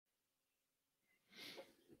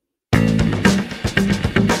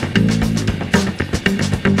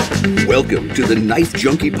Welcome to the Knife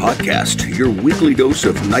Junkie podcast, your weekly dose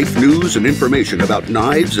of knife news and information about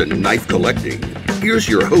knives and knife collecting. Here's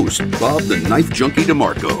your host, Bob the Knife Junkie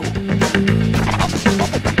DeMarco.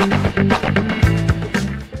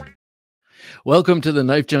 Welcome to the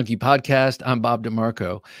Knife Junkie podcast. I'm Bob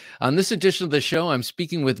DeMarco. On this edition of the show, I'm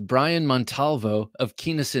speaking with Bryan Montalvo of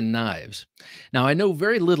Keanison Knives. Now, I know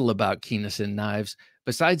very little about Keanison Knives,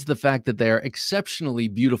 besides the fact that they are exceptionally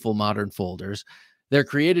beautiful modern folders. They're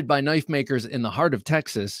created by knife makers in the heart of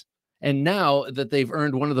Texas, and now that they've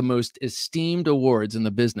earned one of the most esteemed awards in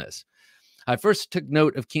the business. I first took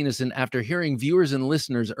note of Keanison after hearing viewers and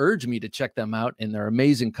listeners urge me to check them out in their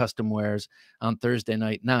amazing custom wares on Thursday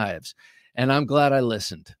Night Knives, and I'm glad I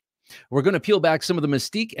listened. We're going to peel back some of the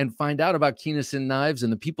mystique and find out about Keanison Knives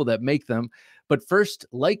and the people that make them. But first,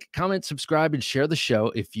 like, comment, subscribe, and share the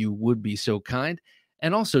show if you would be so kind.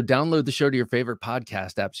 And also download the show to your favorite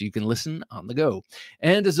podcast app so you can listen on the go.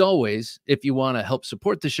 And as always, if you want to help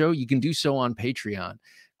support the show, you can do so on Patreon.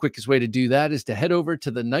 Quickest way to do that is to head over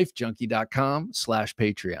to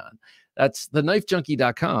TheKnifeJunkie.com/Patreon. That's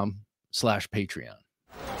TheKnifeJunkie.com/Patreon.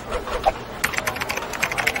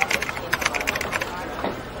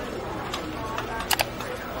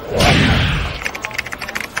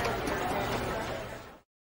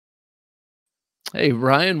 Hey,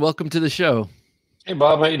 Ryan, welcome to the show. Hey,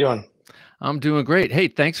 Bob, how you doing? I'm doing great. Hey,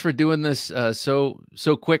 thanks for doing this so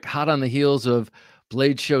quick, hot on the heels of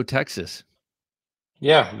Blade Show, Texas.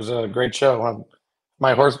 Yeah, it was a great show.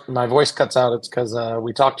 My voice cuts out. It's because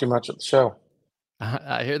we talk too much at the show.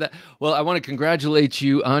 I hear that. Well, I want to congratulate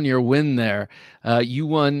you on your win there. You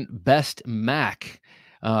won Best Mac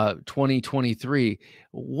 2023.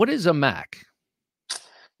 What is a Mac?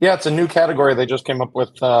 Yeah, it's a new category they just came up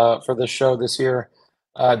with for this show this year.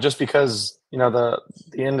 Just because the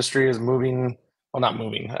industry is moving, well, not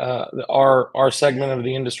moving. Our segment of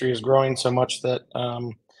the industry is growing so much that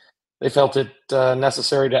they felt it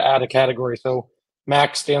necessary to add a category. So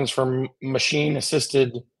MAC stands for Machine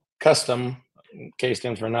Assisted Custom. K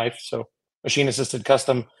stands for knife. So Machine Assisted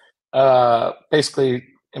Custom, basically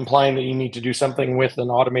implying that you need to do something with an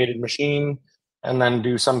automated machine and then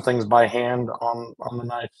do some things by hand on the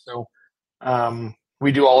knife. So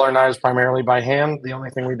we do all our knives primarily by hand. The only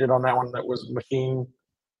thing we did on that one that was machine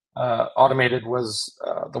automated was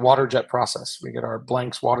the water jet process. We get our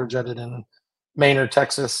blanks water jetted in Maynard,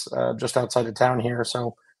 Texas, just outside of town here.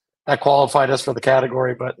 So that qualified us for the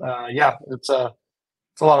category. But yeah, it's a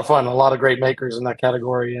lot of fun. A lot of great makers in that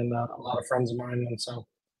category, and a lot of friends of mine. And so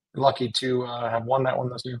we're lucky to have won that one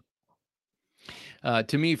this year.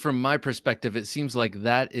 To me, from my perspective, it seems like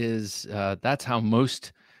that's how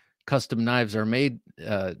most custom knives are made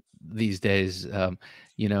these days, and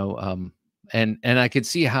I could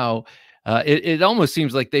see how it almost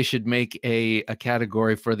seems like they should make a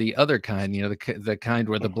category for the other kind, the kind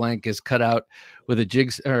where the blank is cut out with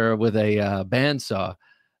a or with a bandsaw,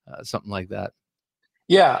 something like that.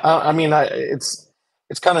 Yeah, I mean, it's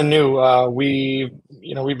kind of new. We've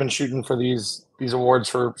been shooting for these awards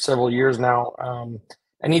for several years now,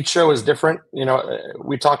 and each show is different.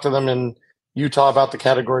 We talked to them in Utah about the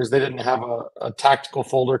categories. They didn't have a tactical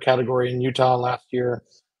folder category in Utah last year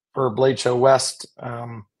for Blade Show West.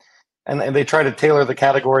 And they try to tailor the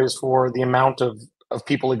categories for the amount of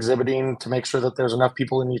people exhibiting to make sure that there's enough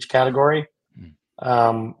people in each category.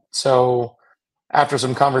 So after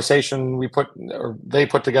some conversation, they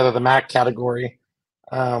put together the MAC category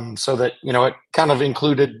so that, it kind of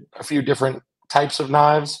included a few different types of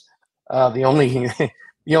knives. The only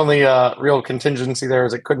real contingency there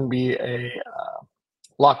is it couldn't be a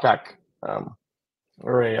lockback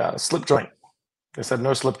or a slip joint. They said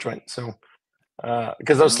no slip joint. So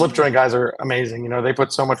because those slip joint guys are amazing. They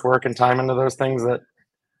put so much work and time into those things that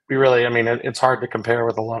it's hard to compare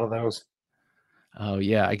with a lot of those. Oh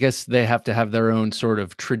yeah, I guess they have to have their own sort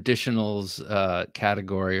of traditionals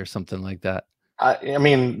category or something like that. I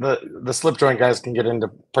mean, the slip joint guys can get into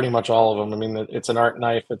pretty much all of them. I mean, it's an art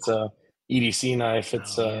knife, it's a EDC knife,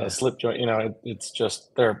 it's a slip joint. It's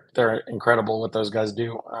just they're incredible what those guys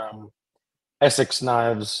do. Essex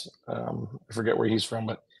Knives, I forget where he's from,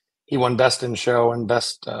 but he won best in show and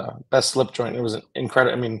best slip joint. It was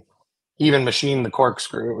incredible. I mean, he even machined the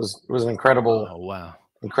corkscrew. It was an incredible. Oh wow.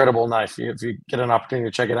 Incredible knife. If you get an opportunity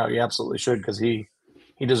to check it out, you absolutely should, because he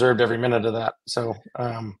deserved every minute of that. So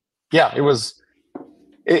yeah,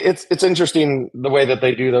 it's interesting the way that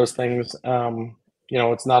they do those things.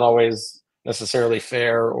 It's not always necessarily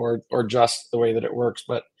fair or just the way that it works,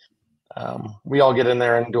 but we all get in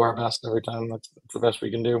there and do our best every time. That's the best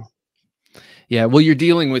we can do. Yeah, well, you're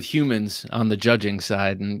dealing with humans on the judging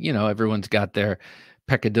side, and everyone's got their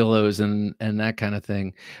peccadillos and that kind of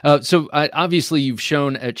thing. So obviously you've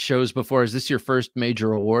shown at shows before. Is this your first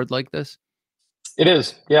major award like this? It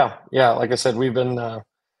is. Yeah. Yeah. Like I said, we've been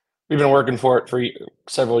working for it for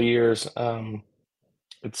several years.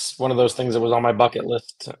 It's one of those things that was on my bucket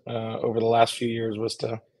list over the last few years was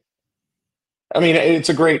to, I mean, it's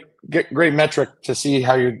a great metric to see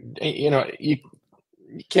how you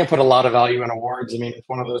can't put a lot of value in awards. I mean, it's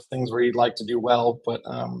one of those things where you'd like to do well, but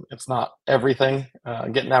it's not everything.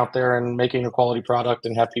 Getting out there and making a quality product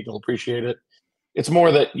and have people appreciate it. It's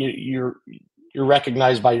more that you're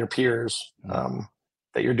recognized by your peers,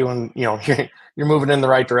 that you're doing, you're moving in the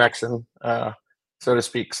right direction, so to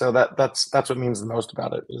speak. So that's what means the most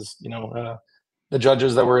about it is, the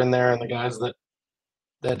judges that were in there and the guys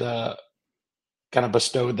that kind of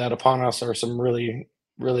bestowed that upon us are some really,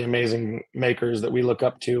 really amazing makers that we look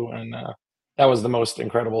up to. And that was the most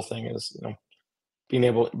incredible thing is, being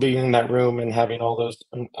in that room and having all those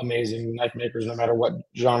amazing knife makers, no matter what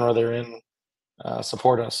genre they're in,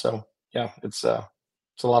 support us. So yeah, it's a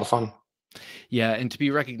lot of fun. Yeah, and to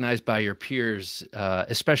be recognized by your peers,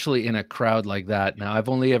 especially in a crowd like that. Now, I've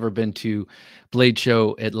only ever been to Blade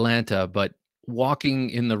Show Atlanta, but walking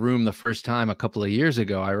in the room the first time a couple of years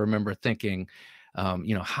ago, I remember thinking,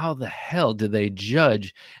 how the hell did they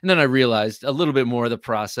judge? And then I realized a little bit more of the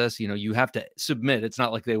process. You have to submit. It's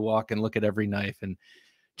not like they walk and look at every knife and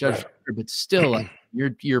judge, right. But still,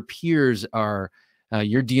 your peers are,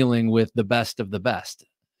 you're dealing with the best of the best,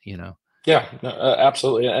 Yeah, no,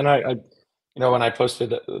 absolutely. And I when I posted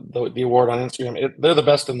the award on Instagram, they're the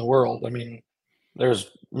best in the world. I mean,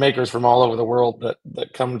 there's makers from all over the world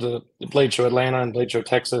that come to the Blade Show Atlanta and Blade Show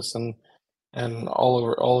Texas and all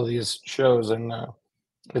over all of these shows. And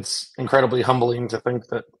it's incredibly humbling to think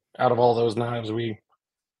that out of all those knives, we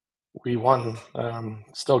won.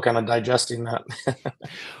 Still kind of digesting that.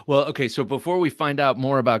 Well, okay. So before we find out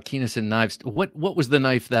more about Keanison Knives, what was the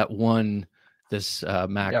knife that won this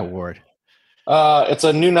MAC award? It's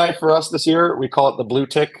a new knife for us this year. We call it the Blue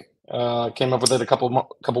Tick. Came up with it a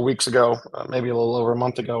couple weeks ago, maybe a little over a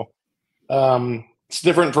month ago. It's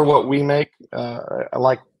different for what we make. I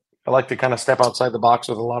like to kind of step outside the box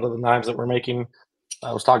with a lot of the knives that we're making.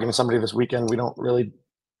 I was talking to somebody this weekend. We don't really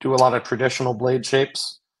do a lot of traditional blade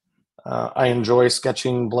shapes. I enjoy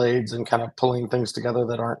sketching blades and kind of pulling things together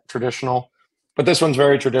that aren't traditional. But this one's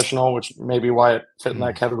very traditional, which may be why it fit in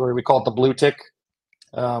that category. We call it the Blue Tick.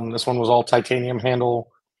 This one was all titanium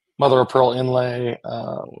handle, mother of pearl inlay,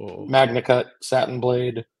 magna cut satin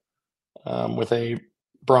blade with a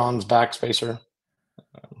bronze backspacer.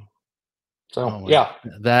 Yeah,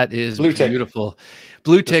 that is Blue beautiful. Tick.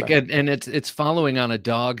 Blue Tick, and it's following on a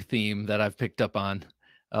dog theme that I've picked up on.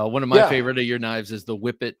 One of my favorite of your knives is the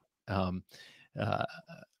Whippet.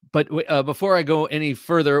 But before I go any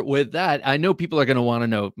further with that, I know people are going to want to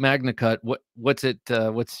know Magna Cut. What's it?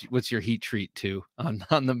 What's your heat treat to on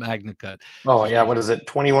the Magna Cut? Oh yeah, what is it?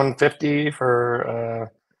 2150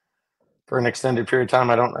 for an extended period of time.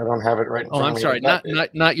 I don't have it right in front of me. I'm sorry,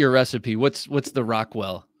 not your recipe. What's the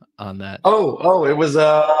Rockwell on that? Oh, it was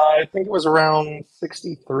I think it was around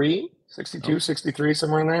 63, 62, 63,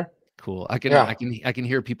 somewhere in there. Cool. I can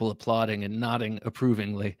hear people applauding and nodding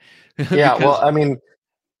approvingly. Yeah, well, I mean,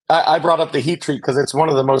 I brought up the heat treat because it's one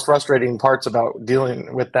of the most frustrating parts about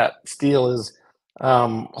dealing with that steel is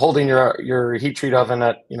holding your heat treat oven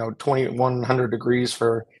at 2100 degrees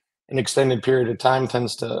for an extended period of time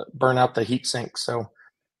tends to burn out the heat sink. So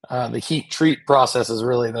the heat treat process is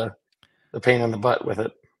really the pain in the butt with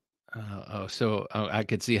it. So I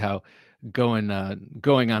could see how going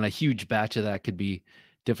on a huge batch of that could be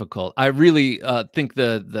difficult. I really think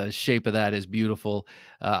the shape of that is beautiful.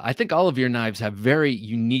 I think all of your knives have very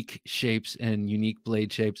unique shapes and unique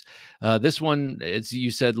blade shapes. This one, as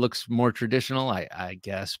you said, looks more traditional, I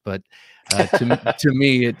guess, but to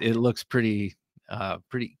me, it looks pretty.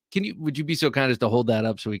 Would you be so kind as to hold that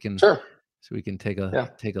up so we can take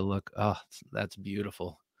a look? Oh, that's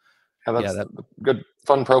beautiful. Yeah, that's a good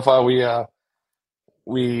fun profile.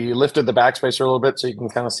 We lifted the backspacer a little bit so you can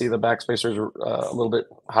kind of see the backspacers a little bit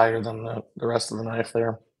higher than the rest of the knife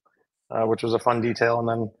there, which was a fun detail. And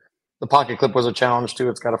then the pocket clip was a challenge too.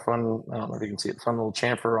 It's got a fun, I don't know if you can see it, fun little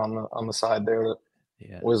chamfer on the side there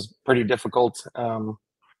that was pretty difficult. But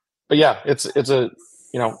yeah, it's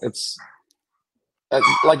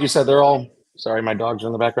like you said, they're all, sorry, my dogs are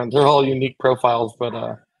in the background. They're all unique profiles,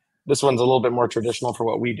 but this one's a little bit more traditional for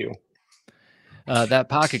what we do. That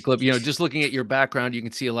pocket clip, just looking at your background, you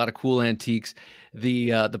can see a lot of cool antiques.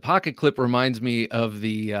 The pocket clip reminds me of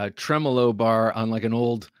the tremolo bar on like an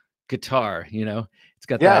old guitar. It's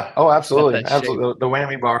got that. Oh, absolutely, absolutely. The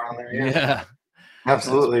whammy bar on there. Yeah,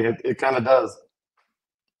 absolutely. It kind of does.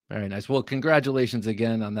 Very nice. Well, congratulations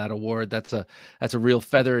again on that award. That's a real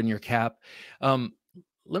feather in your cap.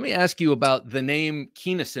 Let me ask you about the name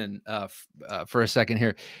Keanison for a second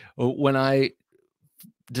here. When I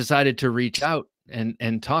decided to reach out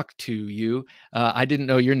and talk to you, I didn't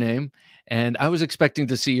know your name, and I was expecting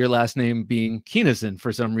to see your last name being Keanison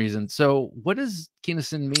for some reason. So what does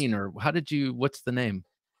Keanison mean, or what's the name?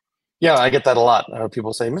 Yeah, I get that a lot.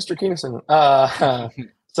 People say, Mr. Keanison.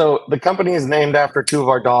 So the company is named after two of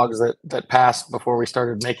our dogs that passed before we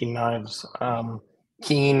started making knives,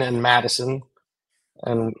 Keen and Madison,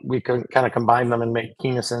 and we could kind of combine them and make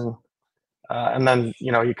Keanison. And then,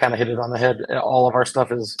 you kind of hit it on the head. All of our stuff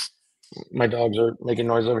is, my dogs are making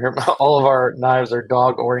noise over here. All of our knives are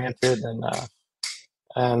dog oriented and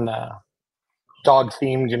dog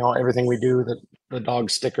themed. Everything we do, the dog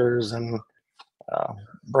stickers and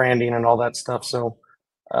branding and all that stuff. So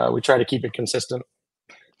we try to keep it consistent.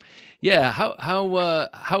 Yeah.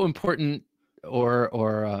 How important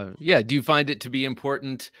or do you find it to be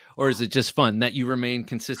important, or is it just fun that you remain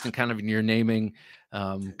consistent kind of in your naming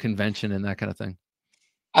convention and that kind of thing?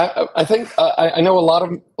 I think I know a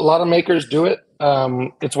lot of makers do it.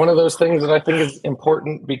 It's one of those things that I think is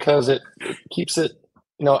important because it keeps it,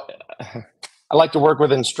 I like to work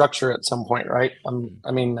within structure at some point, right?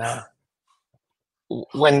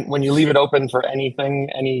 When you leave it open for anything,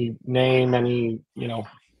 any name,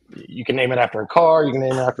 you can name it after a car, you can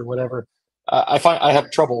name it after whatever. I find I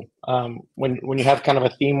have trouble when you have kind of a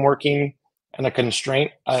theme working and a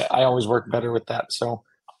constraint. I always work better with that. So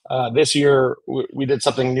this year we did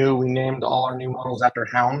something new. We named all our new models after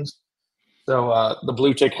hounds. So the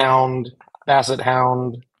blue tick hound, basset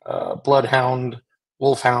hound, bloodhound,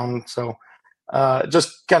 wolfhound. So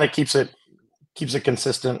just kind of keeps it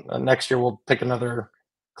consistent. Next year we'll pick another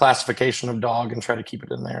classification of dog and try to keep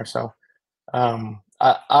it in there. So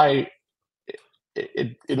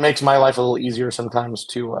it makes my life a little easier sometimes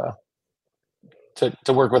to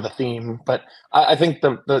work with a theme, but I think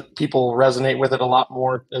the people resonate with it a lot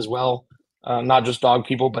more as well. Not just dog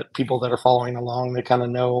people, but people that are following along. They kind of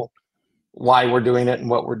know why we're doing it and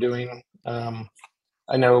what we're doing.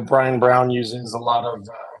 I know Bryan Brown uses a lot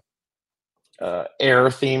of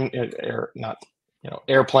airplanes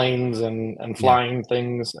and flying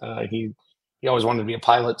things. He always wanted to be a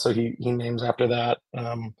pilot, so he names after that.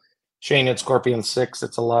 Shane at Scorpion 6,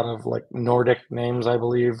 it's a lot of like Nordic names, I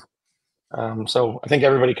believe. So I think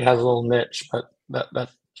everybody has a little niche, but that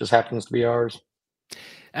just happens to be ours.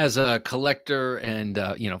 As a collector and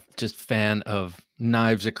just fan of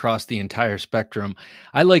knives across the entire spectrum,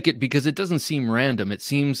 I like it because it doesn't seem random. It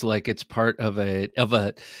seems like it's part of an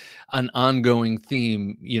ongoing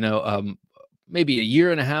theme. Maybe a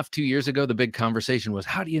year and a half, 2 years ago, the big conversation was,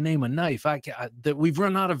 how do you name a knife? That we've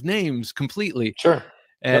run out of names completely. Sure.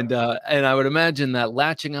 And and I would imagine that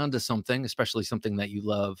latching onto something, especially something that you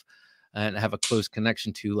love and have a close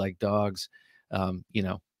connection to, like dogs,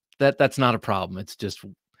 that's not a problem. It's just,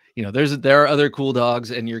 there are other cool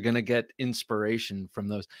dogs, and you're gonna get inspiration from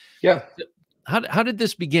those. Yeah. How did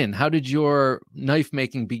this begin? How did your knife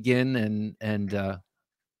making begin? And how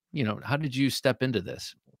did you step into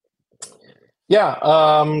this? Yeah.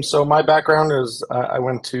 So my background is I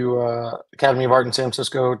went to Academy of Art in San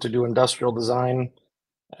Francisco to do industrial design,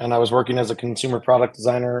 and I was working as a consumer product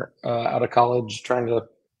designer out of college, trying to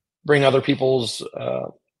bring other people's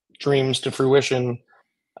dreams to fruition.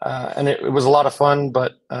 And it was a lot of fun,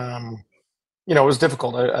 but it was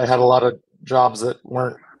difficult. I had a lot of jobs that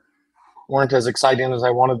weren't as exciting as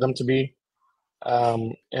I wanted them to be,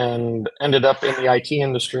 and ended up in the IT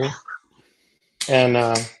industry. And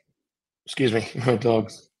excuse me, my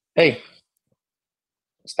dogs. Hey,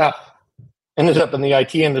 stop. Ended up in the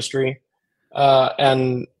IT industry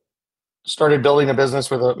and started building a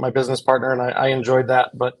business with my business partner, and I enjoyed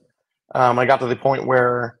that. But I got to the point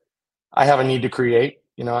where I have a need to create.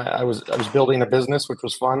 I was building a business, which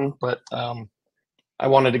was fun, but I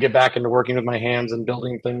wanted to get back into working with my hands and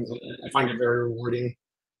building things. I find it very rewarding.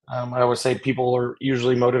 I always say people are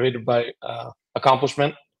usually motivated by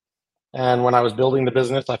accomplishment. And when I was building the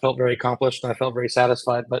business, I felt very accomplished and I felt very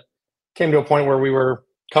satisfied, but came to a point where we were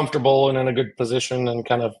comfortable and in a good position and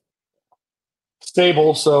kind of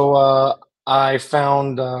stable. So I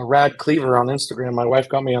found Rad Cleaver on Instagram. My wife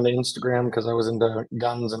got me on the Instagram because I was into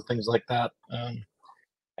guns and things like that.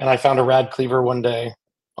 And I found a Rad Cleaver one day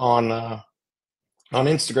on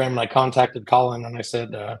Instagram, and I contacted Colin and I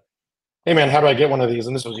said, hey man, how do I get one of these?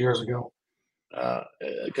 And this was years ago,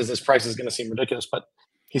 because this price is going to seem ridiculous, but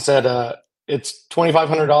he said, it's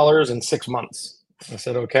 $2,500 in 6 months. I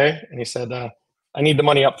said, okay. And he said, I need the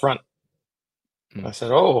money up front. I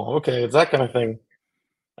said, oh, okay. It's that kind of thing.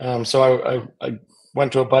 So I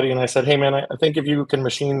went to a buddy and I said, hey man, I think if you can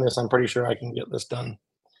machine this, I'm pretty sure I can get this done.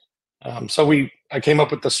 So I came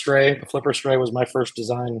up with the stray. The flipper stray was my first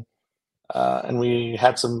design. And we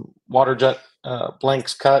had some water jet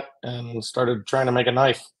blanks cut and started trying to make a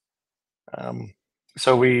knife.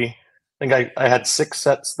 So I think I had 6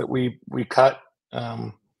 sets that we cut,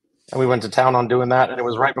 and we went to town on doing that. And it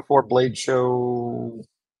was right before Blade Show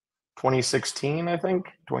 2016, I think,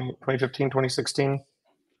 2015, 2016.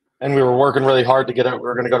 And we were working really hard to get it. We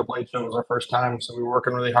were going to go to Blade Show. It was our first time. So we were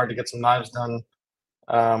working really hard to get some knives done.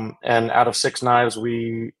 And out of 6 knives,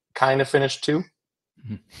 we kind of finished 2.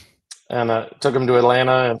 Mm-hmm. And took them to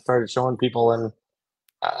Atlanta and started showing people. And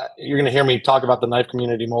you're going to hear me talk about the knife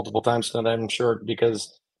community multiple times tonight, I'm sure,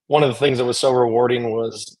 because one of the things that was so rewarding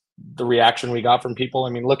was the reaction we got from people. I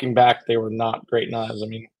mean, looking back, they were not great knives. I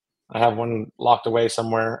mean, I have one locked away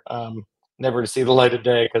somewhere, never to see the light of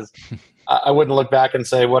day, because I wouldn't look back and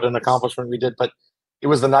say what an accomplishment we did. But it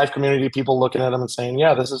was the knife community, people looking at them and saying,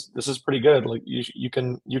 yeah, this is pretty good. Like you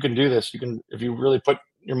can do this. You can, if you really put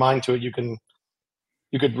your mind to it, you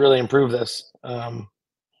could really improve this.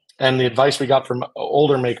 And the advice we got from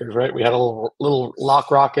older makers, right? We had a little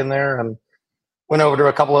lock rock in there, and went over to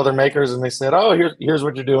a couple other makers, and they said, oh, here's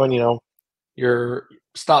what you're doing. You know, your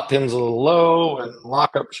stop pin's a little low and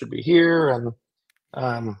lockup should be here.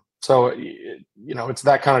 And so, you know, it's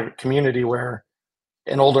that kind of community where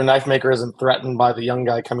an older knife maker isn't threatened by the young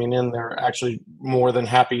guy coming in. They're actually more than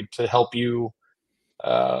happy to help you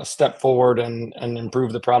step forward and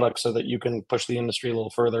improve the product so that you can push the industry a little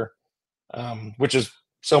further, which is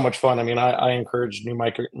so much fun. I mean, I encourage new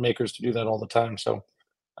makers to do that all the time. So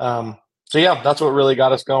yeah, that's what really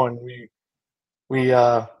got us going. We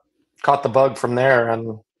caught the bug from there,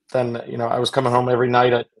 and then, you know, I was coming home every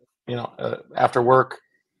night at, you know, after work.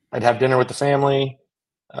 I'd have dinner with the family,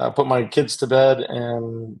 put my kids to bed,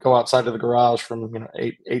 and go outside to the garage from, you know,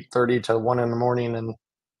 8:30 to 1 in the morning and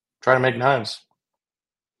try to make knives.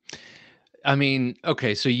 I mean,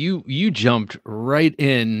 okay, so you jumped right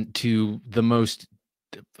into the most,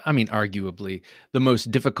 I mean, arguably the most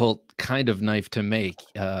difficult kind of knife to make,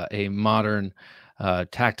 a modern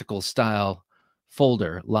tactical style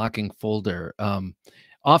folder, locking folder.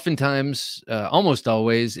 Oftentimes, almost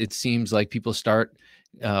always, it seems like people start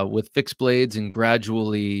with fixed blades and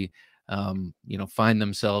gradually, you know, find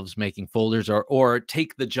themselves making folders, or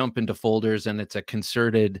take the jump into folders, and it's a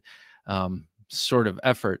concerted sort of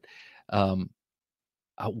effort.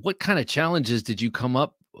 What kind of challenges did you come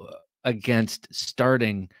up against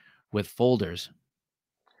starting with folders?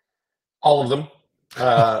 All of them.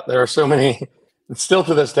 There are so many, still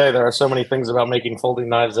to this day, there are so many things about making folding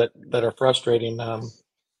knives that are frustrating.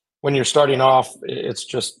 When you're starting off,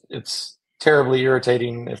 it's terribly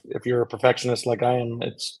irritating. If you're a perfectionist like I am,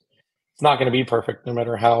 it's not going to be perfect no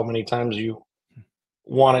matter how many times you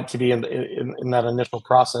want it to be in that initial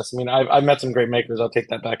process. I mean, I've met some great makers. I'll take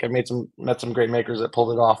that back. I've met some great makers that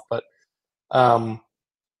pulled it off, but I'm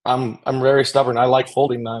very stubborn. I like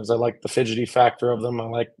folding knives. I like the fidgety factor of them. I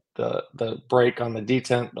like the break on the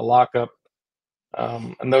detent, the lockup,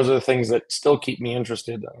 and those are the things that still keep me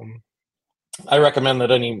interested. I recommend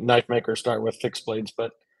that any knife maker start with fixed blades,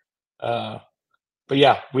 but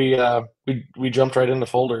yeah, we jumped right into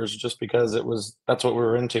folders just because that's what we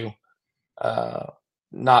were into.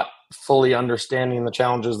 Not fully understanding the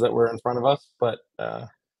challenges that were in front of us, but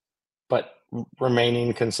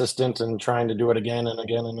remaining consistent and trying to do it again and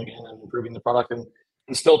again and again, and improving the product, and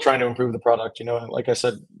still trying to improve the product. You know, like I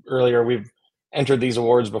said earlier, we've entered these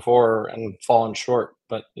awards before and fallen short,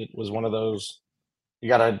 but it was one of those, you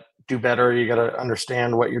got to do better. You got to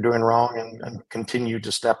understand what you're doing wrong and continue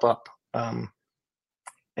to step up. I'm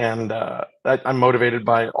motivated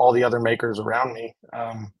by all the other makers around me.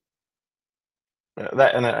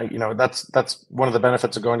 You know, that's one of the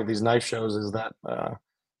benefits of going to these knife shows, is that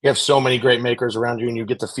you have so many great makers around you, and you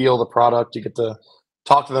get to feel the product. You get to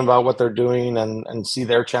talk to them about what they're doing and see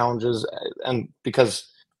their challenges. And because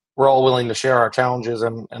we're all willing to share our challenges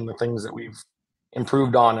and the things that we've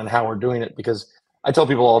improved on and how we're doing it. Because I tell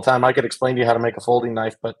people all the time, I could explain to you how to make a folding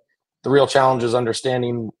knife, but the real challenge is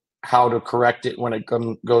understanding how to correct it when it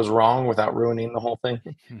goes wrong without ruining the whole thing.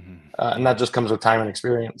 And that just comes with time and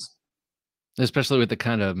experience. Especially with the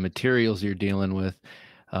kind of materials you're dealing with.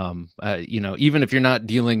 You know, even if you're not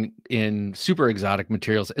dealing in super exotic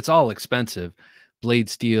materials, it's all expensive. Blade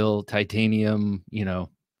steel, titanium, you know,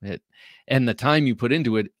 and the time you put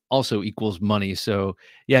into it also equals money. So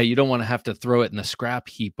yeah, you don't want to have to throw it in the scrap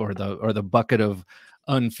heap or the bucket of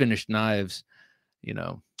unfinished knives, you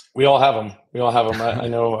know. We all have them. I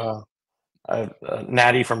know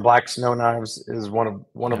Natty from Black Snow Knives is one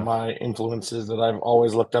of my influences, that I've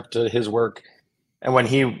always looked up to his work. And when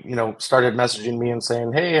he, started messaging me and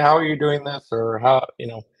saying, "Hey, how are you doing this?" or how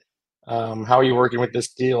are you working with this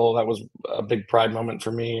deal? That was a big pride moment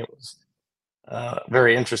for me. It was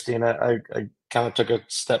very interesting. I kind of took a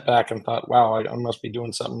step back and thought, wow, I must be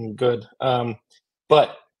doing something good.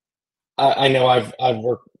 But I know I've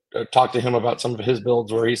worked talked to him about some of his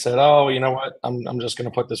builds where he said, "Oh, you know what? I'm just going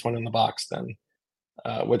to put this one in the box then."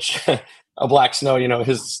 Which a black snow,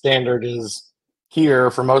 his standard is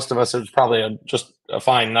here for most of us. It's probably just a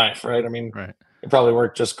fine knife, right? I mean, Right. it probably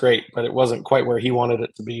worked just great, but it wasn't quite where he wanted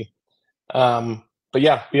it to be. But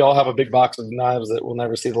yeah, we all have a big box of knives that will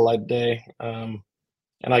never see the light of day. And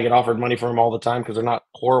I get offered money for them all the time because they're not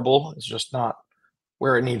horrible. It's just not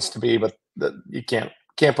where it needs to be. But you can't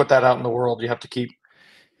put that out in the world. You have to keep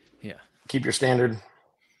your standard.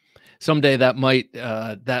 Someday that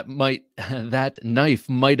knife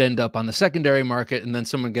might end up on the secondary market, and then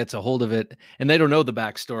someone gets a hold of it and they don't know the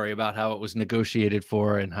backstory about how it was negotiated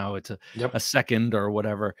for and how it's a second or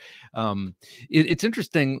whatever. It's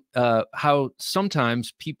interesting how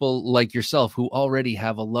sometimes people like yourself who already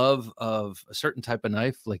have a love of a certain type of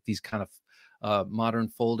knife, like these kind of modern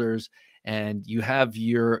folders, and you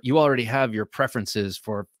already have your preferences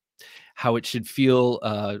for how it should feel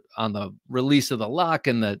on the release of the lock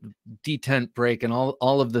and the detent break and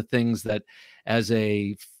all of the things that, as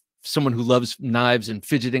someone who loves knives and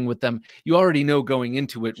fidgeting with them, you already know going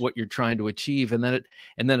into it what you're trying to achieve. And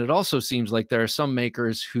then it also seems like there are some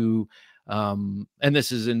makers who, and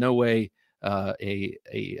this is in no way a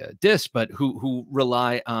diss, but who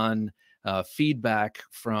rely on feedback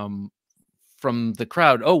from the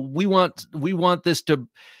crowd. Oh, we want this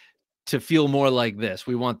to feel more like this.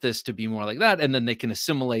 We want this to be more like that. And then they can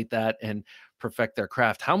assimilate that and perfect their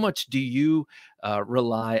craft. How much do you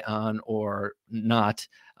rely on or not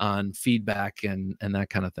on feedback and that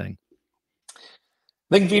kind of thing? I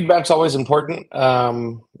think feedback's always important.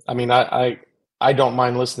 I mean, I don't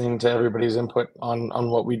mind listening to everybody's input on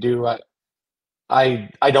what we do. I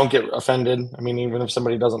don't get offended. I mean, even if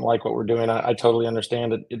somebody doesn't like what we're doing, I totally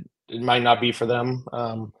understand it. It might not be for them.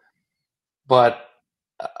 But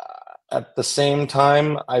at the same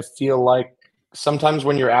time, I feel like sometimes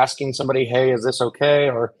when you're asking somebody, "Hey, is this okay?"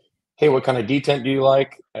 or "Hey, what kind of detent do you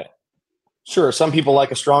like?" Sure, some people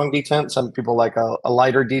like a strong detent. Some people like a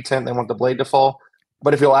lighter detent. They want the blade to fall.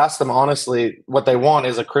 But if you'll ask them honestly, what they want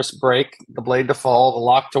is a crisp break, the blade to fall, the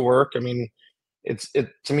lock to work. I mean,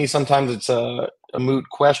 to me, sometimes it's a moot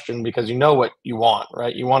question because you know what you want,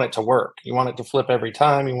 right? You want it to work. You want it to flip every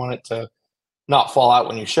time. You want it to not fall out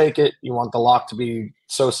when you shake it. You want the lock to be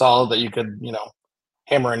so solid that you could,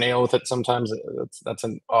 hammer a nail with it. Sometimes that's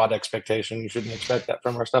an odd expectation. You shouldn't expect that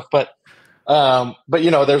from our stuff. But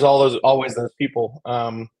there's always those people.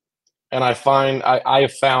 And I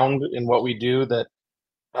have found in what we do that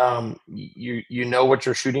you know what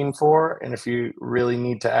you're shooting for, and if you really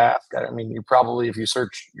need to ask, I mean, you probably, if you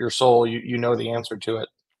search your soul, you know the answer to it.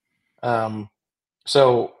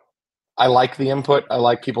 So I like the input. I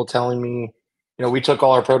like people telling me, we took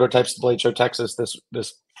all our prototypes to Blade Show Texas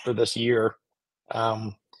this year,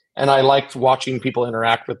 and I liked watching people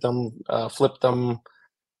interact with them, flip them,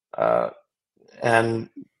 and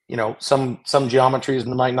some geometries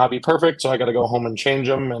might not be perfect, so I got to go home and change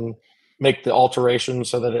them and make the alterations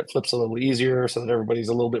so that it flips a little easier, so that everybody's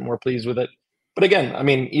a little bit more pleased with it. But again, I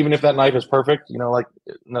mean, even if that knife is perfect, like,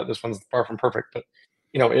 no, this one's far from perfect, but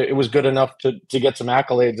it was good enough to get some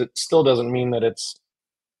accolades. It still doesn't mean that it's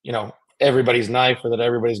everybody's knife or that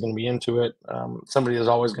everybody's going to be into it. Somebody is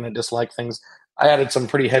always going to dislike things. I added some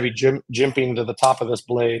pretty heavy jimping to the top of this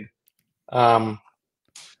blade up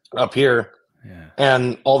here. Yeah.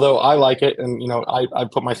 And although I like it, and I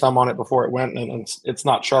put my thumb on it before it went, and it's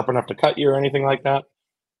not sharp enough to cut you or anything like that.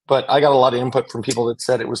 But I got a lot of input from people that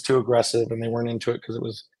said it was too aggressive and they weren't into it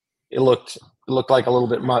because it looked like a little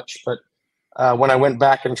bit much. But when I went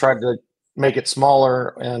back and tried to make it smaller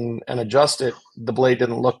and adjust it, the blade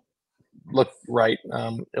didn't look right.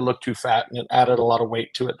 It looked too fat, and it added a lot of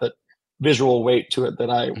weight to it, that visual weight to it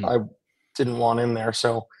that I didn't want in there.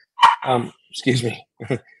 So, excuse me.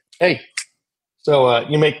 Hey. So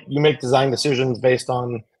you make design decisions based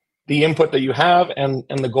on the input that you have and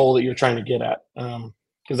the goal that you're trying to get at,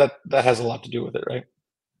 because that has a lot to do with it, right?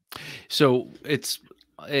 So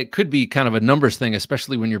it could be kind of a numbers thing,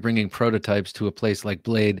 especially when you're bringing prototypes to a place like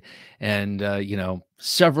Blade, and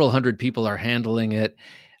several hundred people are handling it,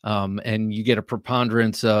 and you get a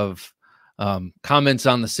preponderance of comments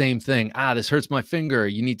on the same thing. This hurts my finger.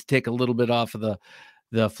 You need to take a little bit off of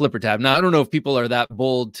the flipper tab. Now, I don't know if people are that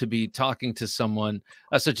bold to be talking to someone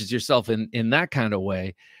such as yourself in that kind of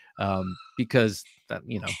way, because that,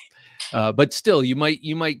 But still, you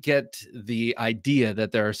might get the idea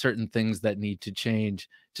that there are certain things that need to change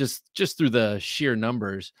just through the sheer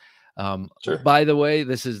numbers. Sure. By the way,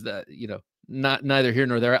 this is neither here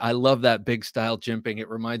nor there. I love that big style jimping. It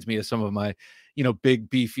reminds me of some of my, big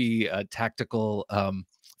beefy tactical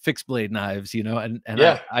fixed blade knives, and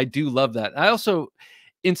Yeah. I do love that. I also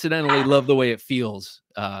incidentally love the way it feels.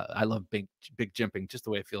 I love big jimping, just the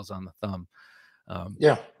way it feels on the thumb.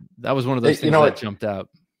 Yeah. That was one of those things that jumped out.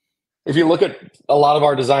 If you look at a lot of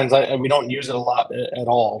our designs, we don't use it a lot at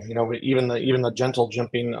all. Even the gentle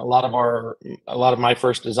jimping, a lot of my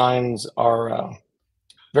first designs are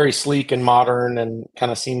very sleek and modern and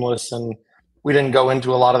kind of seamless. And we didn't go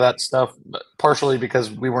into a lot of that stuff, but partially because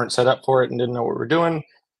we weren't set up for it and didn't know what we were doing.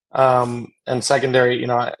 And secondary,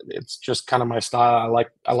 it's just kind of my style.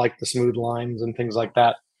 I like the smooth lines and things like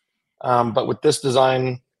that. But with this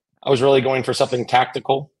design, I was really going for something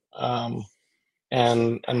tactical.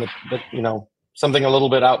 And something a little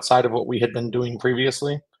bit outside of what we had been doing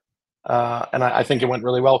previously, and I think it went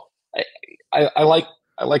really well. I like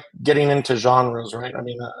getting into genres, right? I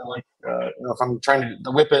mean, I like if I'm trying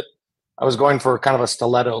to whip it, I was going for kind of a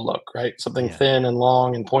stiletto look, right? Something thin and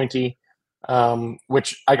long and pointy,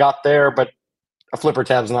 which I got there, but a flipper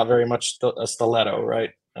tab's not very much a stiletto, right?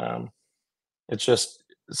 It's just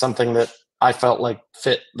something that I felt like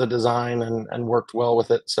fit the design and worked well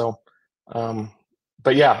with it. So.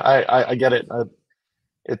 But yeah, I get it.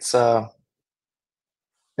 It's a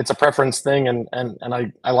preference thing, and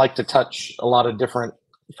I like to touch a lot of different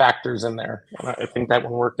factors in there. And I think that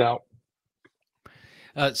one worked out.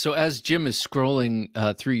 So as Jim is scrolling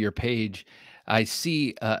through your page, I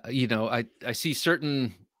see, I see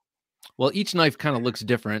certain. Well, each knife kind of looks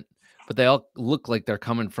different, but they all look like they're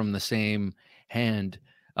coming from the same hand.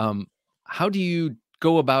 How do you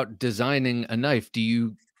go about designing a knife? Do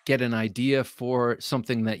you get an idea for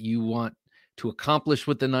something that you want to accomplish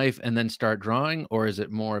with the knife and then start drawing, or is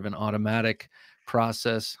it more of an automatic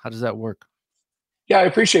process? How does that work? Yeah, I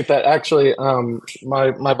appreciate that. Actually,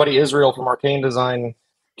 my buddy Israel from Arcane Design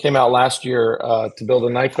came out last year to build a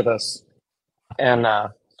knife with us, and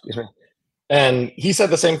he said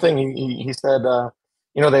the same thing. He said,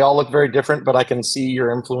 they all look very different, but I can see your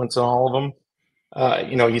influence in all of them.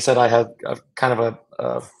 He said I have kind of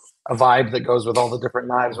a vibe that goes with all the different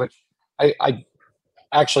knives, which I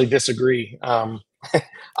actually disagree.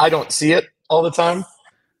 I don't see it all the time,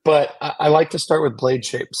 but I like to start with blade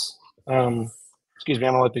shapes. Excuse me,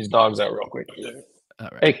 I'm gonna let these dogs out real quick. All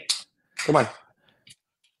right. Hey, come on.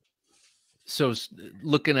 So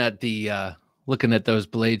looking at those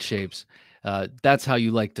blade shapes, that's how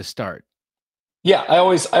you like to start. Yeah, I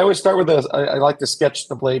always start with this. I like to sketch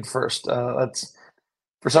the blade first. That's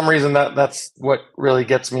for some reason that's what really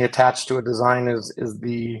gets me attached to a design is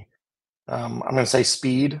the I'm going to say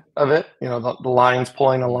speed of it. The lines,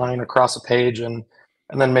 pulling a line across a page and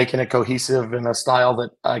then making it cohesive in a style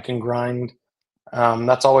that I can grind.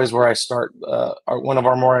 That's always where I start. One of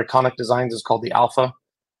our more iconic designs is called the Alpha,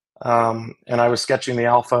 and I was sketching the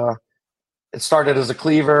Alpha. It started as a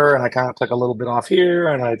cleaver, and I kind of took a little bit off here,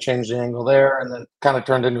 and I changed the angle there, and then kind of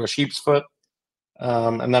turned into a sheep's foot.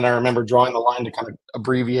 And then I remember drawing the line to kind of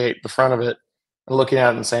abbreviate the front of it and looking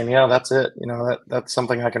at it and saying, yeah, that's it. That's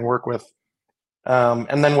something I can work with.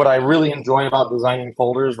 And then what I really enjoy about designing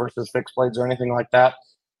folders versus fixed blades or anything like that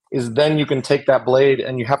is then you can take that blade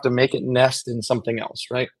and you have to make it nest in something else,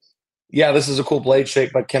 right? Yeah, this is a cool blade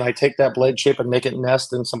shape, but can I take that blade shape and make it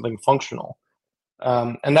nest in something functional?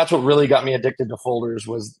 And that's what really got me addicted to folders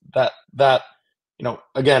was that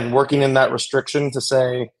again, working in that restriction to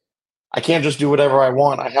say, I can't just do whatever I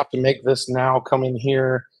want. I have to make this now come in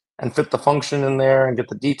here and fit the function in there and get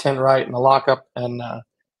the detent right and the lockup. And,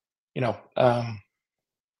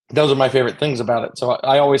 those are my favorite things about it. So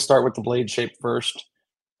I always start with the blade shape first,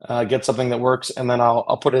 get something that works. And then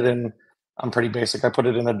I'll put it in, I'm pretty basic. I put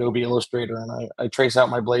it in Adobe Illustrator and I trace out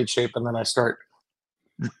my blade shape and then I start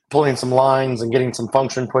pulling some lines and getting some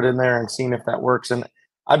function put in there and seeing if that works. And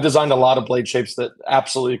I've designed a lot of blade shapes that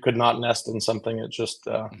absolutely could not nest in something. It just,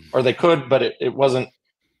 or they could, but it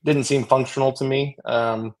didn't seem functional to me.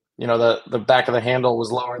 The back of the handle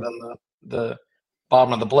was lower than the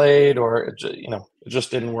bottom of the blade, or it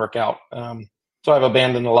just didn't work out. So I've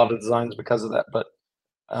abandoned a lot of designs because of that. But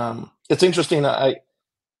it's interesting. I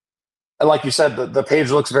like you said, the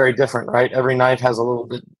page looks very different, right? Every knife has a little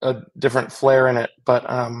bit a different flair in it, but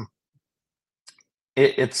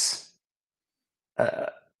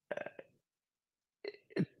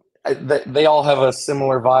they all have a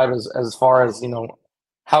similar vibe as far as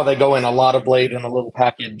how they go in a lot of blade in a little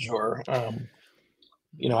package, or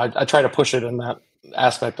I try to push it in that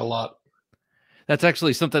aspect a lot. That's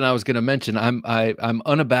actually something I was going to mention. I'm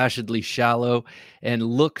unabashedly shallow and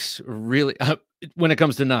looks really when it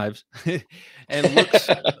comes to knives, and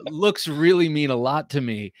looks really mean a lot to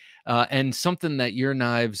me. And something that your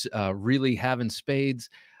knives really have in spades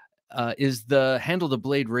is the handle to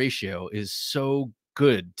blade ratio is so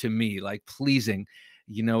good to me, like pleasing.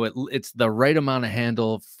 It's the right amount of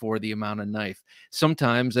handle for the amount of knife.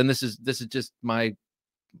 Sometimes, and this is just my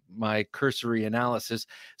cursory analysis,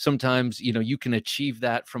 sometimes you can achieve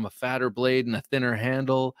that from a fatter blade and a thinner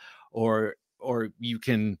handle, or you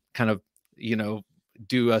can kind of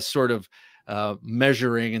do a sort of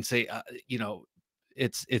measuring and say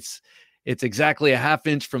it's exactly a half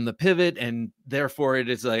inch from the pivot, and therefore it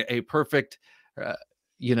is a perfect uh,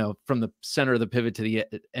 from the center of the pivot to the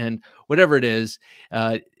end, whatever it is.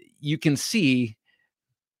 You can see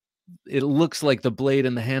it looks like the blade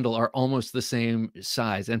and the handle are almost the same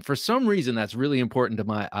size, and for some reason that's really important to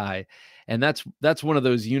my eye, and that's one of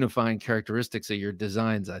those unifying characteristics of your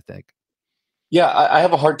designs, I think. Yeah, I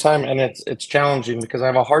have a hard time, and it's challenging because I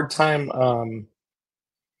have a hard time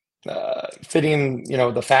fitting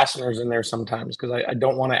the fasteners in there sometimes, because I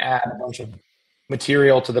don't want to add a bunch of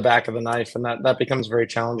material to the back of the knife, and that becomes very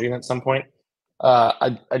challenging at some point.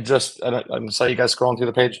 I saw you guys scrolling through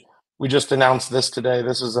the page. We just announced this today.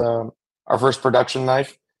 This is our first production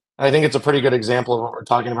knife. And I think it's a pretty good example of what we're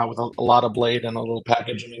talking about with a lot of blade and a little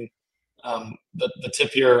package. I mean, the tip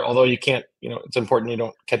here, although you can't, it's important you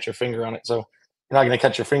don't catch your finger on it. So you're not going to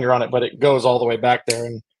catch your finger on it, but it goes all the way back there.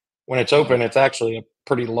 And when it's open, it's actually a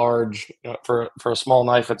pretty large, for a small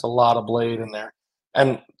knife, it's a lot of blade in there.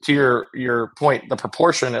 And to your point, the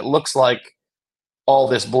proportion, it looks like all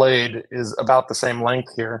this blade is about the same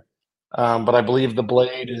length here. But I believe the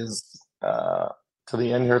blade is to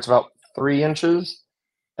the end here, it's about 3 inches.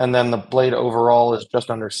 And then the blade overall is just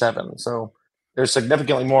under 7. So there's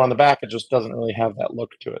significantly more on the back. It just doesn't really have that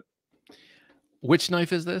look to it. Which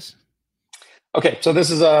knife is this? Okay, so this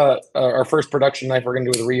is our first production knife we're going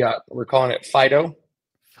to do with Riot. We're calling it Fido.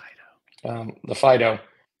 The Fido.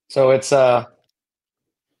 So it's a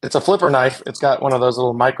flipper knife. It's got one of those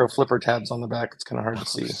little micro flipper tabs on the back. It's kind of hard to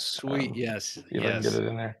see. Sweet, yes. If I can get it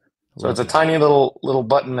in there. So Love it's a that. tiny little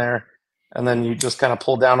button there, and then you just kind of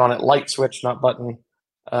pull down on it. Light switch, not button,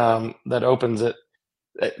 that opens it.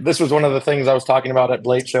 This was one of the things I was talking about at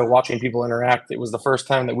Blade Show, watching people interact. It was the first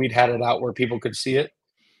time that we'd had it out where people could see it.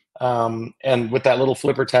 And with that little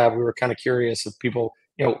flipper tab, we were kind of curious if people,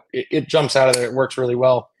 it jumps out of there. It works really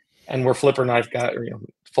well. And we're flipper knife guys, or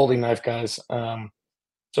folding knife guys. So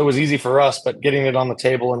it was easy for us, but getting it on the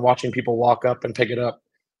table and watching people walk up and pick it up,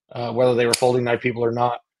 whether they were folding knife people or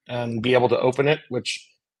not, and be able to open it, which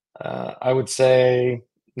I would say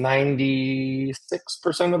 96%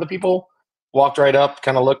 of the people walked right up,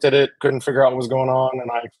 kind of looked at it, couldn't figure out what was going on,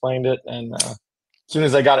 and I explained it. And as soon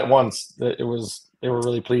as they got it once, they were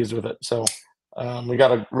really pleased with it. So we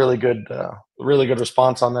got a really good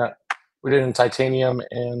response on that. We did it in titanium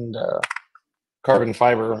and carbon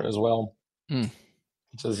fiber as well.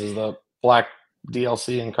 So this is the black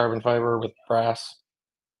DLC and carbon fiber with brass.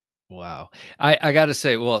 Wow. I got to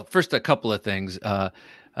say, well, first, a couple of things.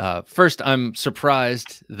 First, I'm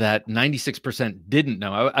surprised that 96% didn't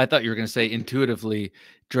know. I thought you were going to say intuitively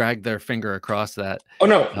drag their finger across that. Oh,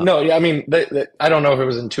 no. Yeah, I mean, I don't know if it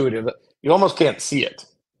was intuitive, but you almost can't see it,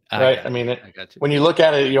 right? I mean, when you look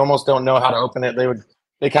at it, you almost don't know how to open it.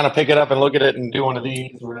 They kind of pick it up and look at it and do one of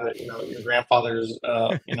these, or your grandfather's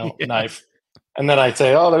knife. And then I'd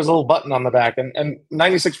say, oh, there's a little button on the back. And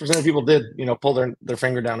 96% of people did, pull their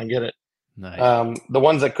finger down and get it. Nice. The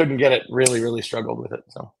ones that couldn't get it really, really struggled with it.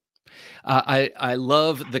 So I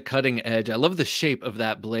love the cutting edge. I love the shape of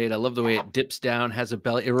that blade. I love the way it dips down, has a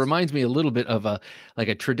belly. It reminds me a little bit of a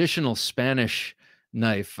traditional Spanish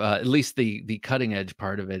knife, at least the cutting edge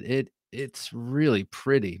part of it. It's really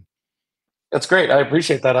pretty. That's great. I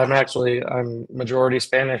appreciate that. I'm majority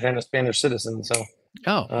Spanish and a Spanish citizen. So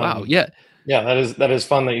wow. Yeah. Yeah, that is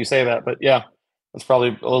fun that you say that. But yeah, that's probably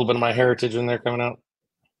a little bit of my heritage in there coming out.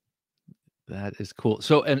 That is cool.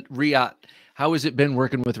 So, and Riot, how has it been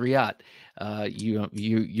working with Riot?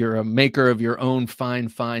 You're a maker of your own fine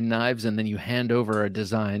knives, and then you hand over a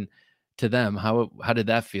design to them. How did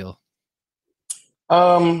that feel?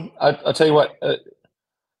 I'll tell you what.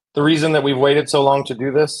 The reason that we've waited so long to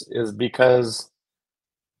do this is because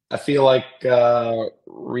I feel like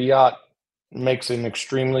Riot makes an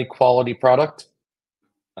extremely quality product,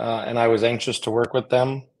 and I was anxious to work with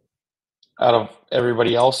them out of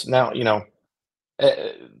everybody else. Now,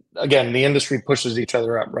 again, the industry pushes each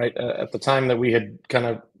other up, right? At the time that we had kind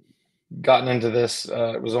of gotten into this,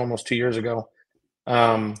 it was almost 2 years ago.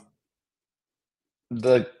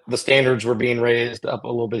 the standards were being raised up a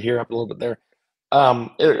little bit here, up a little bit there.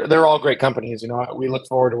 They're all great companies. We look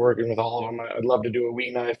forward to working with all of them. I'd love to do a Wee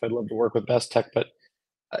knife. I'd love to work with Best Tech, but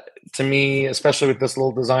to me, especially with this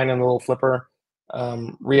little design and the little flipper,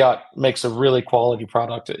 Riot makes a really quality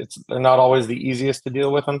product. They're not always the easiest to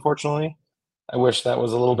deal with, unfortunately. I wish that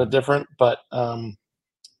was a little bit different, but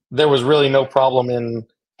there was really no problem in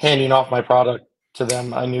handing off my product to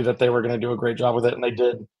them. I knew that they were going to do a great job with it, and they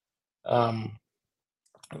did. I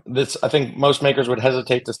think most makers would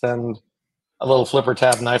hesitate to send a little flipper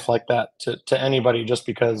tab knife like that to anybody, just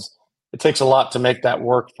because it takes a lot to make that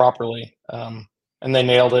work properly. And they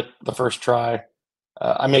nailed it the first try.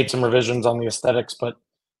 I made some revisions on the aesthetics, but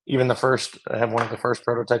even I have one of the first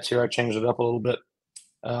prototypes here. I changed it up a little bit.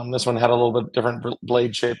 This one had a little bit different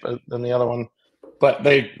blade shape than the other one, but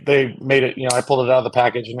they made it. I pulled it out of the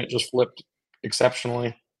package and it just flipped exceptionally.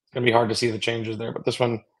 It's gonna be hard to see the changes there, but this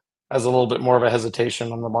one has a little bit more of a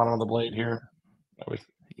hesitation on the bottom of the blade here.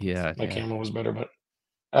 My camera was better,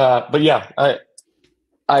 but yeah,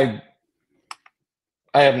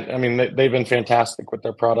 I mean, they've been fantastic with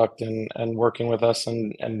their product and working with us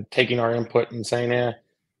and taking our input and saying,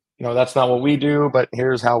 that's not what we do, but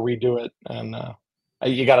here's how we do it. And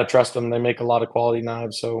you got to trust them. They make a lot of quality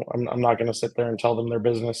knives, so I'm not going to sit there and tell them their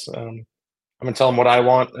business. I'm going to tell them what I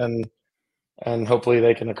want, and hopefully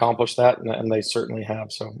they can accomplish that, and they certainly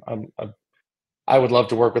have. So I would love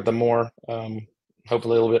to work with them more.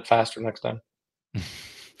 Hopefully a little bit faster next time.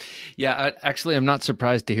 Yeah, I'm not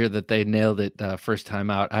surprised to hear that they nailed it first time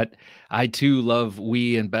out. I too love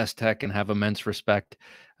Wee and Best Tech and have immense respect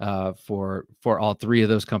for all three of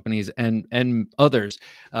those companies and others.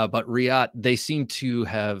 But Riot, they seem to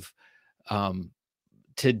have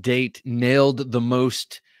to date nailed the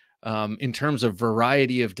most in terms of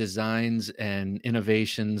variety of designs and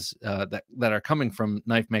innovations that are coming from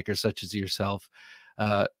knife makers such as yourself.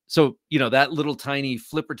 So, that little tiny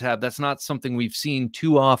flipper tab, that's not something we've seen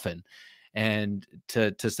too often. And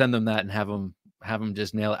to send them that and have them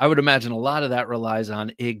just nail it. I would imagine a lot of that relies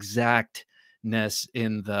on exactness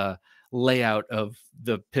in the layout of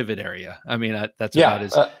the pivot area. I mean, that's about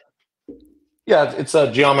as... Yeah, it's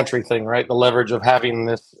a geometry thing, right? The leverage of having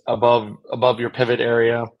this above your pivot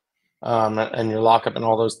area and your lockup and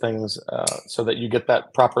all those things so that you get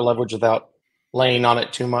that proper leverage without laying on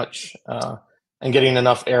it too much. And getting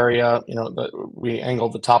enough area, we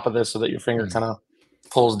angled the top of this so that your finger kind of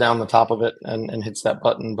pulls down the top of it and hits that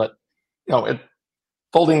button. But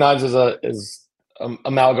folding knives is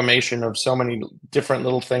amalgamation of so many different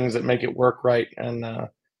little things that make it work right and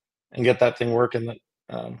get that thing working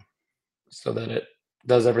so that it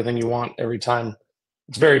does everything you want every time.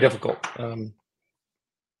 It's very difficult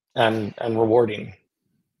and rewarding.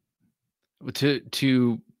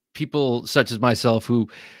 To people such as myself who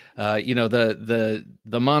the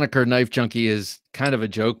moniker Knife Junkie is kind of a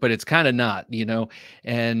joke, but it's kind of not,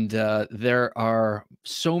 and there are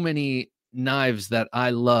so many knives that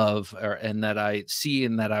I love and that I see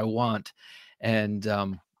and that I want. And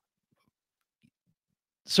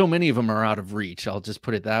so many of them are out of reach. I'll just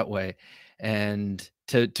put it that way. And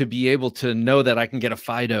to be able to know that I can get a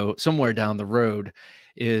Fido somewhere down the road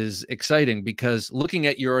is exciting, because looking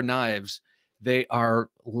at your knives, they are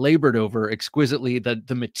labored over exquisitely.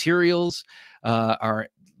 The materials are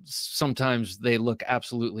sometimes they look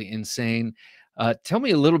absolutely insane. Tell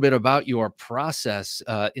me a little bit about your process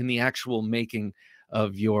in the actual making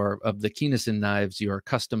of the Keanison knives, your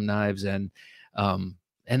custom knives, and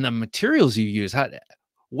the materials you use.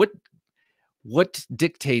 What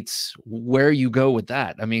dictates where you go with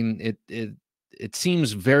that? I mean, it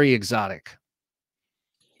seems very exotic.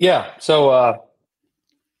 Yeah. So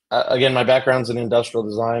again, my background's in industrial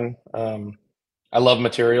design. I love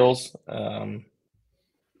materials.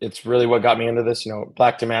 It's really what got me into this.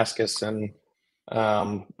 Black Damascus and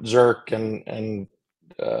Zerk and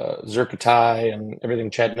Zerkatai and everything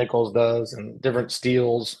Chad Nichols does and different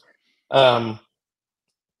steels. I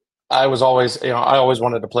was always, I always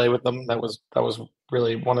wanted to play with them. That was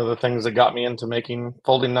really one of the things that got me into making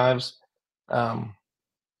folding knives.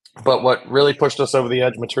 But what really pushed us over the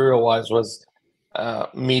edge material wise was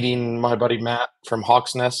meeting my buddy Matt from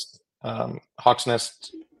Hawk's Nest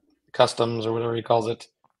Customs, or whatever he calls it.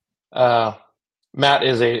 Matt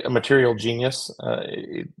is a material genius.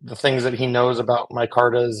 The things that he knows about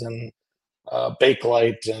micartas and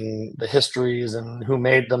Bakelite and the histories and who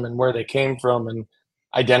made them and where they came from and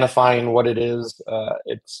identifying what it is,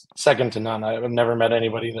 it's second to none. I've never met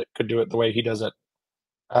anybody that could do it the way he does it.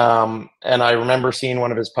 And I remember seeing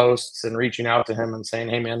one of his posts and reaching out to him and saying,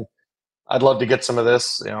 "Hey man, I'd love to get some of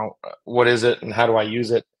this. What is it and how do I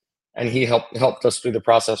use it?" and he helped us through the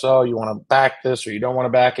process. Oh, you want to back this, or you don't want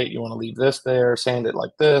to back it? You want to leave this there, sand it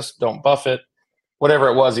like this, don't buff it, whatever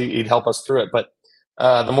it was. He'd help us through it. But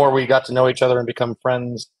the more we got to know each other and become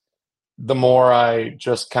friends, the more I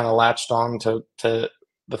just kind of latched on to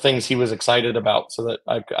the things he was excited about, so that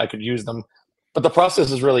I could use them. But the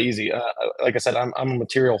process is really easy. Like I said, I'm a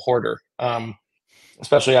material hoarder,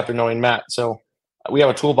 especially after knowing Matt. So we have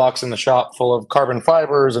a toolbox in the shop full of carbon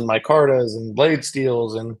fibers and micartas and blade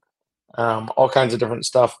steels and all kinds of different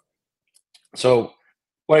stuff. So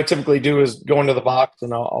what I typically do is go into the box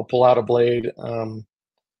and I'll pull out a blade,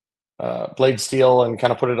 blade steel, and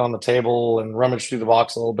kind of put it on the table and rummage through the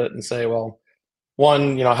box a little bit and say, well,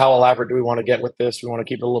 one, how elaborate do we want to get with this? We want to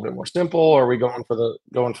keep it a little bit more simple, or are we going for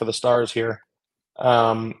the stars here?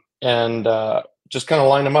 And just kind of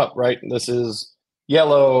line them up, right? This is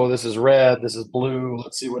yellow, this is red, this is blue.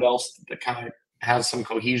 Let's see what else that kind of has some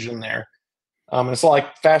cohesion there. And it's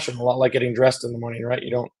like fashion, a lot like getting dressed in the morning, right?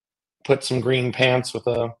 You don't put some green pants with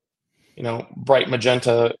a bright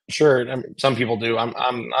magenta shirt. I mean, some people do.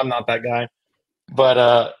 I'm not that guy,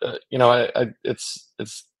 but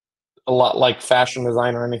it's a lot like fashion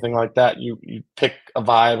design or anything like that. You pick a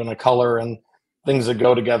vibe and a color and things that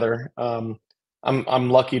go together. I'm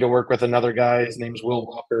lucky to work with another guy. His name's Will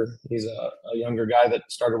Walker. He's a younger guy that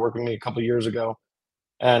started working with me a couple years ago.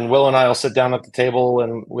 And Will and I will sit down at the table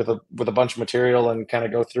and with a bunch of material and kind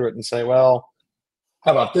of go through it and say, well,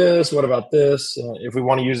 how about this? What about this? If we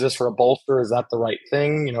want to use this for a bolster, is that the right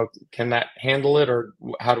thing? Can that handle it, or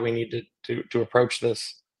how do we need to approach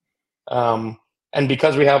this? And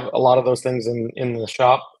because we have a lot of those things in the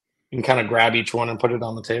shop, you can kind of grab each one and put it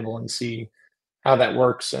on the table and see how that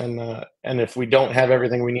works. And if we don't have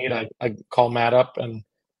everything we need, I call Matt up, and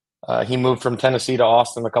he moved from Tennessee to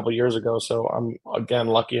Austin a couple of years ago. So I'm again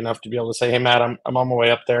lucky enough to be able to say, hey Matt, I'm on my way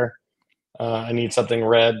up there. I need something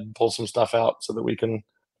red, pull some stuff out so that we can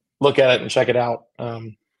look at it and check it out.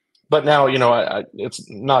 But now, it's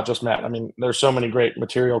not just Matt. I mean, there's so many great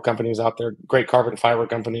material companies out there, great carbon fiber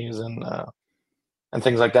companies and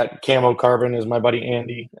things like that. Camo Carbon is my buddy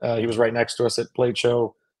Andy. He was right next to us at Blade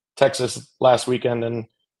Show, Texas last weekend, and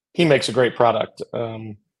he makes a great product.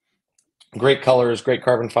 Great colors, great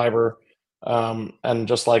carbon fiber. And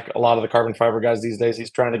just like a lot of the carbon fiber guys these days, he's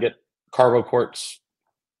trying to get Carbo Quartz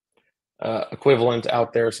equivalent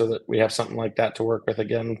out there so that we have something like that to work with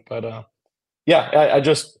again. But I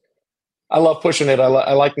love pushing it.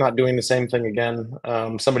 I like not doing the same thing again.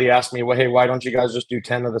 Somebody asked me, well, hey, why don't you guys just do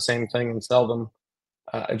 10 of the same thing and sell them?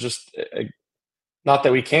 Not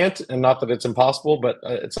that we can't, and not that it's impossible, but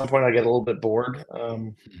at some point I get a little bit bored.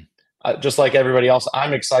 Just like everybody else,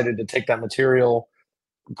 I'm excited to take that material,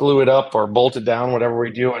 glue it up or bolt it down, whatever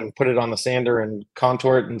we do, and put it on the sander and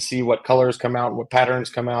contour it and see what colors come out, what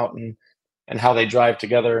patterns come out, and how they drive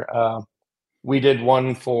together. We did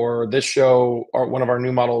one for this show, or one of our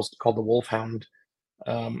new models called the Wolfhound,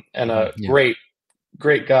 and a great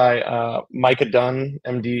guy, Micah Dunn,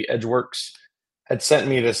 MD Edgeworks, had sent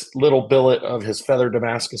me this little billet of his feather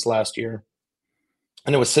Damascus last year,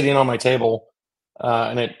 and it was sitting on my table,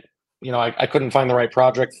 and it, I couldn't find the right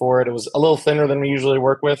project for it. It was a little thinner than we usually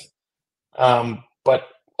work with, but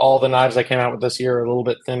all the knives I came out with this year are a little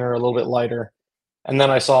bit thinner, a little bit lighter. And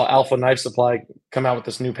then I saw Alpha Knife Supply come out with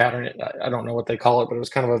this new pattern. I don't know what they call it, but it was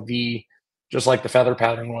kind of a V, just like the feather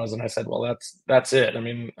pattern was. And I said, well, that's it. I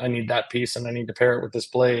mean, I need that piece, and I need to pair it with this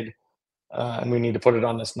blade, and we need to put it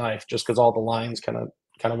on this knife, just because all the lines kind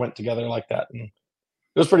of went together like that. And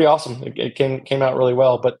it was pretty awesome. It came out really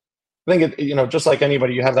well. But I think just like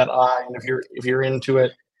anybody, you have that eye, and if you're into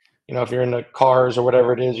it, if you're into cars or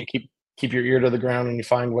whatever it is, you keep your ear to the ground and you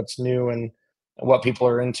find what's new and what people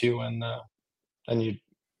are into, and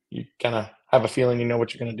you kind of have a feeling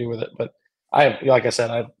what you're going to do with it. But like I said,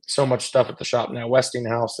 I have so much stuff at the shop now,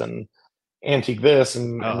 Westinghouse and antique this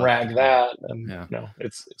and rag that, and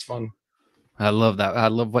it's fun. I love that. I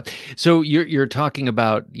love so you're talking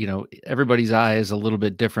about, everybody's eye is a little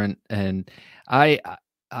bit different, and I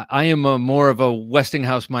am more of a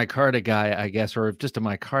Westinghouse micarta guy, I guess, or just a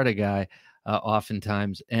micarta guy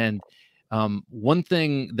oftentimes. And one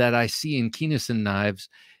thing that I see in Keanison knives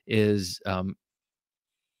is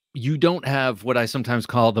you don't have what I sometimes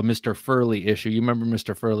call the Mr. Furley issue. You remember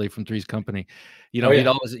Mr. Furley from Three's Company?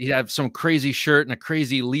 He'd have some crazy shirt and a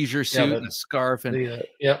crazy leisure suit and a scarf, and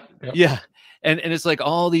and it's like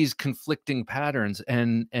all these conflicting patterns,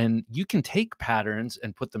 and you can take patterns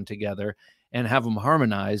and put them together and have them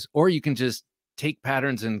harmonize, or you can just take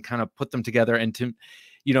patterns and kind of put them together. And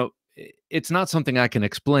it's not something I can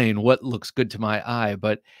explain what looks good to my eye,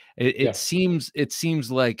 but it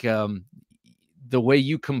seems like the way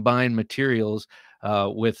you combine materials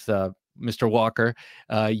with Mr. Walker,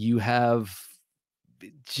 you have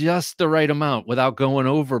just the right amount without going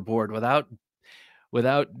overboard, without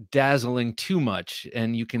dazzling too much,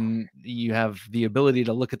 and you have the ability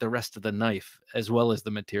to look at the rest of the knife as well as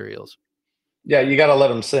the materials. Yeah, you got to let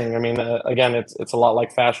them sing. I mean, again, it's a lot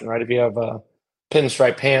like fashion, right? If you have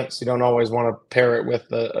pinstripe pants, you don't always want to pair it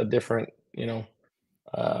with a different,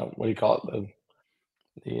 what do you call it?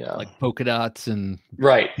 The Like polka dots and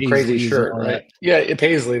right, crazy paisleys and shirt, all right? that. Yeah,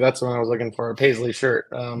 paisley. That's what I was looking for, a paisley shirt.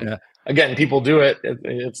 Yeah. Again, people do it.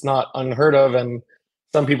 It's not unheard of, and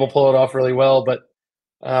some people pull it off really well. But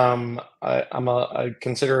I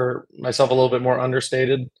consider myself a little bit more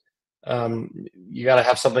understated. You got to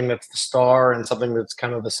have something that's the star and something that's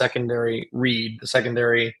kind of the secondary read, the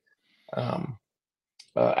secondary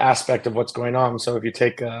aspect of what's going on. So if you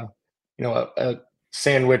take a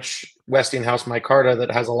sandwich Westinghouse micarta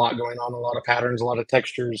that has a lot going on, a lot of patterns, a lot of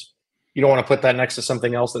textures, you don't want to put that next to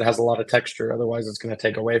something else that has a lot of texture. Otherwise, it's going to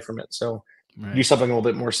take away from it. So do something a little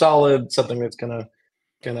bit more solid, something that's gonna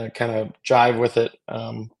kind of jive with it.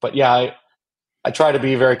 But yeah, I try to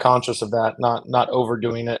be very conscious of that, not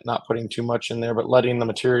overdoing it, not putting too much in there, but letting the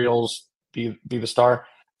materials be the star.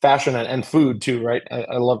 Fashion and food too, right?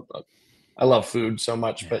 I love food so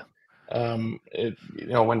much, but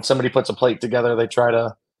when somebody puts a plate together, they try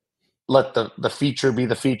to let the feature be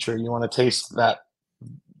the feature. You want to taste that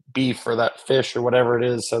beef or that fish or whatever it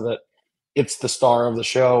is, so that it's the star of the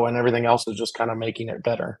show, and everything else is just kind of making it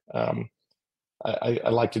better. I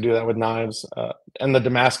like to do that with knives and the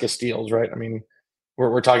Damascus steels, right? I mean,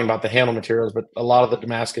 we're talking about the handle materials, but a lot of the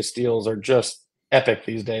Damascus steels are just epic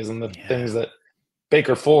these days, and the things that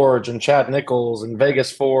Baker Forge and Chad Nichols and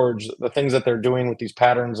Vegas Forge, the things that they're doing with these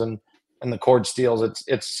patterns and the cord steels,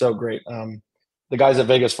 it's so great. The guys at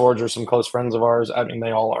Vegas Forge are some close friends of ours. I mean,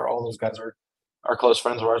 they all are. All those guys are close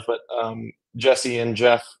friends of ours. But Jesse and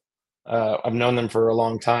Jeff, I've known them for a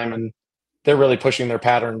long time, and they're really pushing their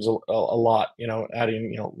patterns a lot.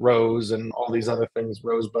 Adding rose and all these other things,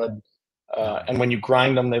 rosebud. And when you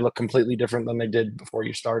grind them, they look completely different than they did before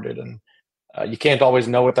you started. And you can't always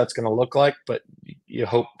know what that's going to look like, but you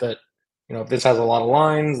hope that, if this has a lot of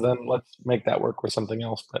lines, then let's make that work with something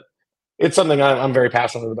else. But it's something I'm very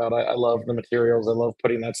passionate about. I love the materials. I love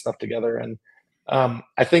putting that stuff together. And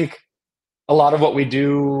I think a lot of what we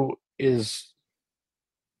do is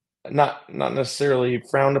not necessarily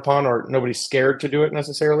frowned upon, or nobody's scared to do it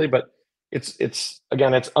necessarily, but it's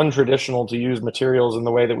untraditional to use materials in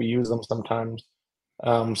the way that we use them sometimes.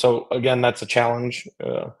 So again, that's a challenge.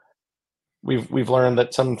 We've learned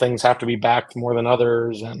that some things have to be backed more than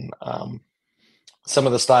others, and some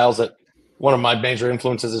of the styles that one of my major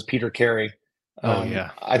influences is Peter Carey.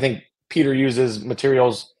 I think Peter uses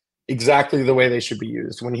materials exactly the way they should be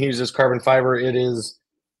used. When he uses carbon fiber, it is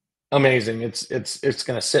amazing. It's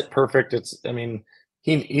going to sit perfect.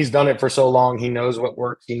 He's done it for so long. He knows what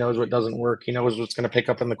works. He knows what doesn't work. He knows what's going to pick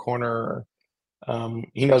up in the corner.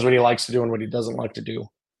 He knows what he likes to do and what he doesn't like to do.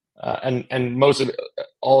 And most of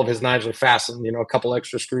all of his knives are fastened, a couple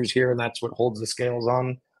extra screws here, and that's what holds the scales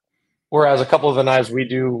on. Whereas a couple of the knives we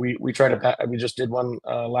do, we try to, we just did one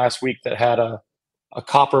last week that had a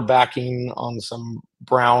copper backing on some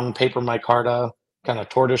brown paper micarta, kind of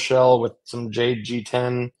tortoise shell with some jade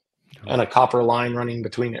G10 and a copper line running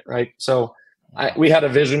between it, right? So we had a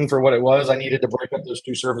vision for what it was. I needed to break up those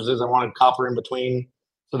two surfaces. I wanted copper in between.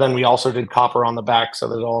 So then we also did copper on the back so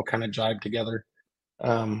that it all kind of jived together.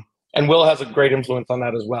 And Will has a great influence on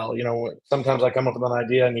that as well. Sometimes I come up with an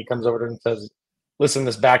idea and he comes over and says, listen,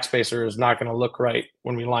 this backspacer is not going to look right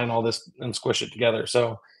when we line all this and squish it together.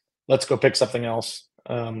 So let's go pick something else.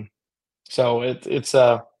 So it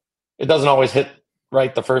doesn't always hit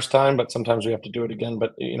right the first time, but sometimes we have to do it again.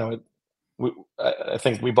 But I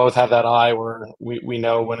think we both have that eye where we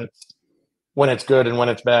know when it's good and when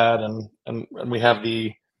it's bad, and we have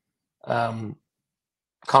the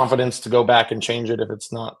confidence to go back and change it if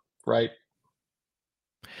it's not right.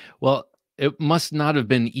 Well, it must not have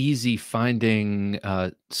been easy finding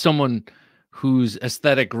someone whose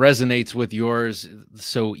aesthetic resonates with yours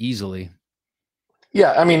so easily.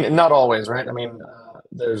 Yeah, I mean, not always, right? I mean,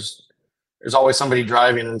 there's always somebody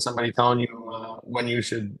driving and somebody telling you when you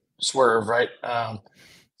should swerve, right?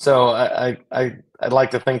 So I'd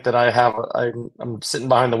like to think that I'm sitting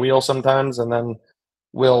behind the wheel sometimes, and then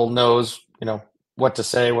Will knows what to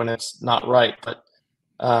say when it's not right. But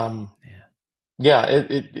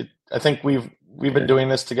I think we've been doing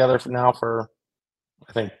this together for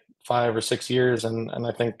I think 5 or 6 years, and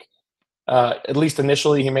I think at least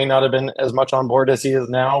initially he may not have been as much on board as he is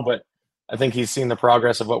now, but I think he's seen the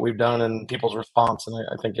progress of what we've done and people's response, and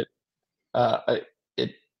I think it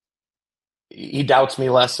he doubts me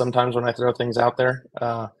less sometimes when I throw things out there.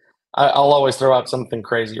 I'll always throw out something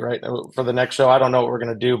crazy, right? For the next show, I don't know what we're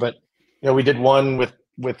gonna do, but we did one with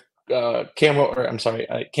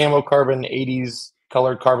camo carbon 80s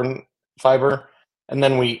colored carbon fiber, and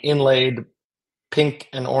then we inlaid pink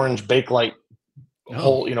and orange Bakelite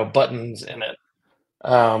Oh, buttons in it.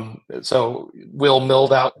 So Will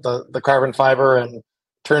milled out the carbon fiber and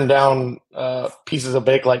turned down pieces of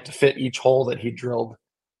Bakelite to fit each hole that he drilled,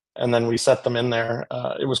 and then we set them in there.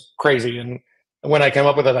 It was crazy, and when I came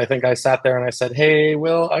up with it, I think I sat there and I said, "Hey,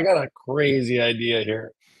 Will, I got a crazy idea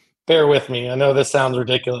here. Bear with me. I know this sounds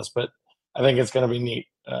ridiculous, but I think it's going to be neat."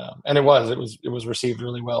 And it was. It was received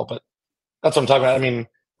really well. But that's what I'm talking about. I mean,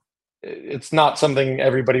 it's not something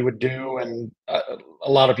everybody would do, and a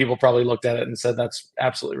lot of people probably looked at it and said that's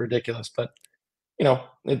absolutely ridiculous. But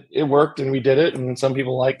it worked, and we did it, and some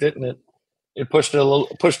people liked it, and it pushed a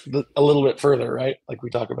little bit further, right? Like we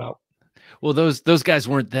talk about. well, those guys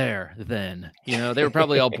weren't there then. They were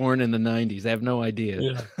probably all born in the 90s. They have no idea.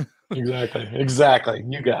 Yeah, exactly.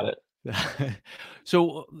 You got it.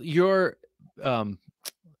 So your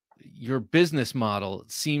business model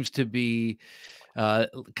seems to be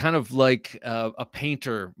kind of like a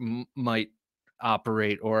painter might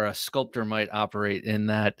operate, or a sculptor might operate, in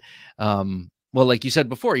that well, like you said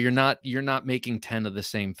before, you're not making 10 of the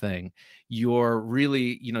same thing. You're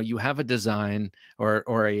really, you have a design,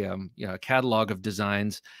 or a catalog of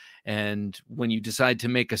designs, and when you decide to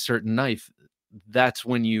make a certain knife, that's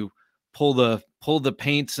when you pull the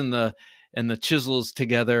paints and the chisels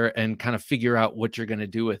together and kind of figure out what you're going to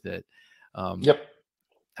do with it. Yep.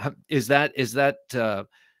 Is that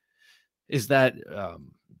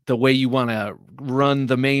the way you want to run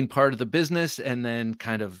the main part of the business, and then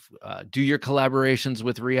kind of do your collaborations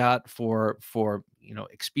with Riot for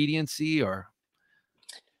expediency? Or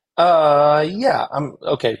Yeah, I'm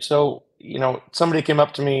okay. So, somebody came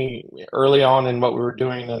up to me early on in what we were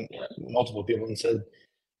doing, and multiple people, and said,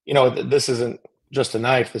 this isn't just a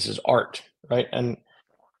knife, this is art, right? And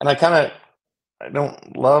I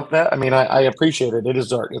don't love that. I mean, I appreciate it. It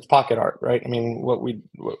is art. It's pocket art, right? I mean,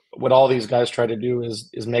 what all these guys try to do is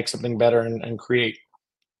make something better and create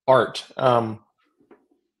art.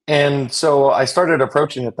 And so I started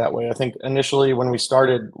approaching it that way. I think initially when we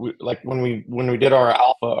started, when we did our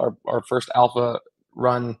alpha, our first alpha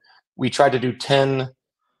run, we tried to do 10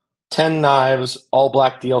 knives, all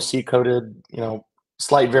black DLC coated,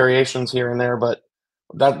 slight variations here and there, but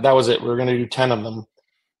that was it. We were going to do 10 of them.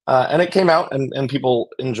 And it came out, and people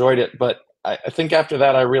enjoyed it. But I think after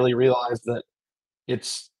that, I really realized that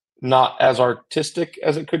it's not as artistic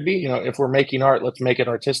as it could be. If we're making art, let's make it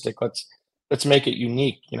artistic. Let's make it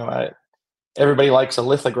unique. Everybody likes a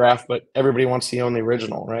lithograph, but everybody wants to own the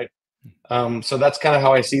original, right? So that's kind of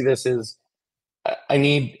how I see this. Is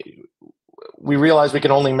we realize we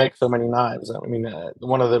can only make so many knives. I mean,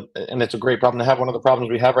 and it's a great problem to have. One of the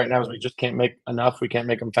problems we have right now is we just can't make enough. We can't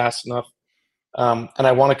make them fast enough. And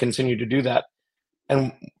I want to continue to do that.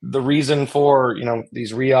 And the reason for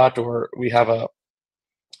these Riot, or we have a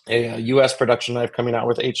U.S. production knife coming out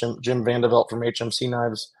with Jim Vandevelt from HMC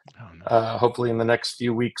Knives, hopefully in the next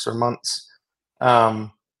few weeks or months.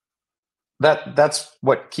 That's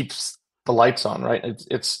what keeps the lights on, right?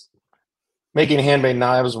 It's making handmade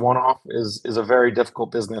knives one-off is a very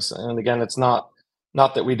difficult business. And again, it's not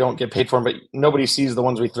that we don't get paid for them, but nobody sees the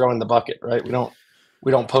ones we throw in the bucket, right?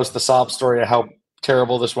 We don't post the sob story of how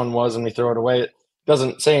terrible this one was and we throw it away. It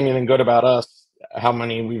doesn't say anything good about us, how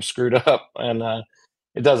many we've screwed up. And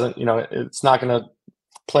it doesn't, it's not going to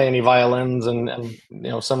play any violins and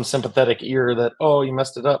some sympathetic ear that, oh, you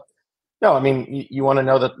messed it up. No, I mean, you want to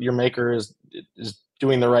know that your maker is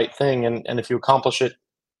doing the right thing. And if you accomplish it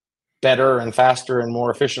better and faster and more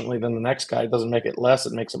efficiently than the next guy, it doesn't make it less,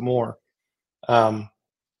 it makes it more.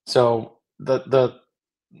 So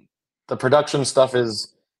the production stuff is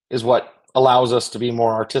what allows us to be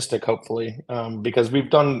more artistic, hopefully, because we've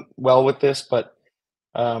done well with this, but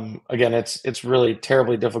again, it's really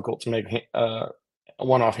terribly difficult to make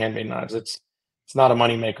one-off handmade knives. It's not a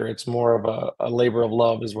moneymaker. It's more of a labor of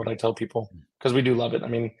love, is what I tell people, because we do love it. I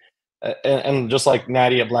mean, and just like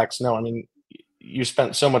Natty at Black Snow, I mean, you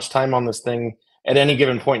spent so much time on this thing. At any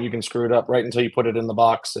given point, you can screw it up right until you put it in the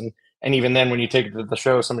box, and even then, when you take it to the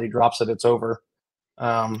show, somebody drops it, it's over.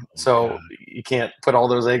 So you can't put all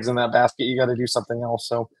those eggs in that basket. You got to do something else.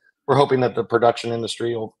 So we're hoping that the production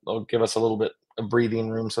industry will give us a little bit of breathing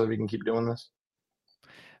room so that we can keep doing this.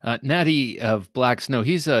 Natty of Black Snow,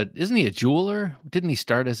 isn't he a jeweler? Didn't he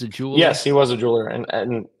start as a jeweler? Yes, he was a jeweler,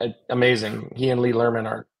 and amazing. He and Lee Lerman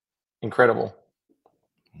are incredible.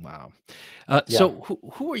 Wow. So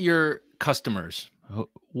who are your customers?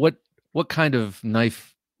 What What kind of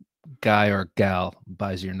knife guy or gal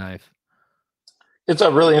buys your knife? It's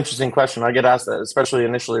a really interesting question. I get asked that, especially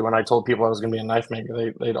initially when I told people I was going to be a knife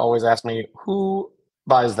maker. They'd always ask me, "Who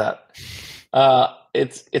buys that?"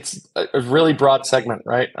 It's a really broad segment,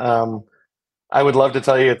 right? I would love to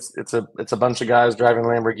tell you it's a bunch of guys driving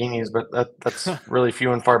Lamborghinis, but that's really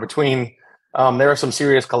few and far between. There are some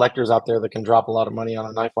serious collectors out there that can drop a lot of money on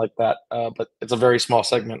a knife like that, but it's a very small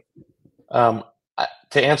segment.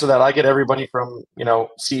 To answer that, I get everybody from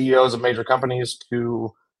CEOs of major companies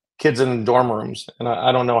to kids in dorm rooms, and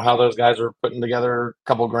I don't know how those guys are putting together a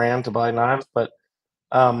couple grand to buy knives, but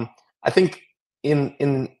I think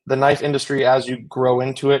in the knife industry, as you grow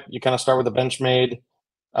into it, you kind of start with a Benchmade,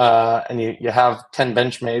 and you have 10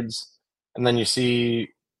 Benchmades, and then you see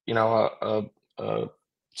a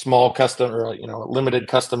small custom or a limited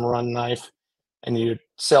custom run knife, and you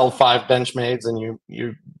sell 5 Benchmades, and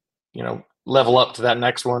you level up to that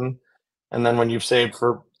next one, and then when you've saved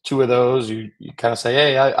for 2 of those, you kind of say,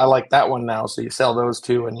 hey, I like that one now, so you sell those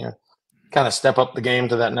 2, and you kind of step up the game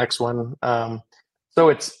to that next one.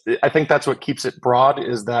 So I think that's what keeps it broad,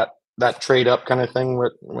 is that trade up kind of thing.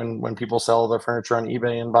 When people sell their furniture on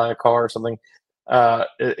eBay and buy a car or something,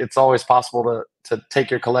 it's always possible to take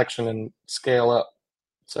your collection and scale up.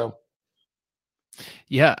 So,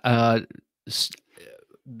 yeah,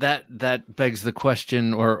 that begs the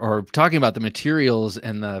question, or talking about the materials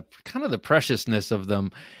and the kind of the preciousness of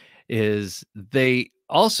them, is they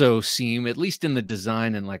also seem, at least in the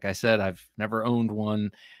design, and like I said, I've never owned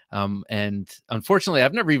one. And unfortunately,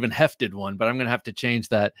 I've never even hefted one, but I'm going to have to change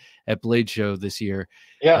that at Blade Show this year.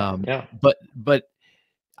 yeah. But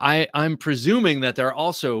I'm presuming that they're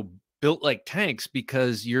also built like tanks,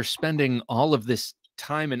 because you're spending all of this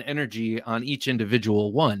time and energy on each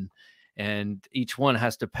individual one, and each one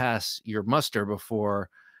has to pass your muster before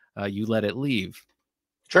you let it leave.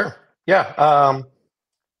 Sure. Yeah.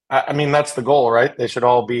 I mean, that's the goal, right? They should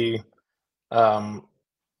all be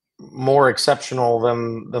more exceptional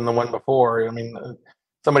than the one before. I mean,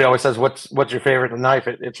 somebody always says, "What's your favorite knife?"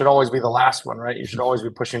 It should always be the last one, right? You should always be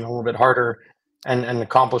pushing a little bit harder and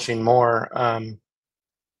accomplishing more.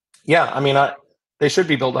 Yeah, I mean, they should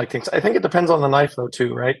be built like things. I think it depends on the knife, though,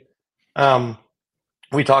 too, right?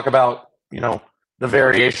 We talk about the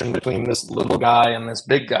variation between this little guy and this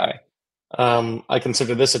big guy. I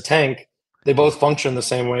consider this a tank. They both function the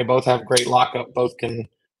same way. Both have great lockup. Both can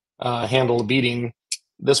handle a beating.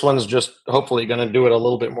 This one's just hopefully going to do it a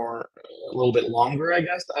little bit longer, I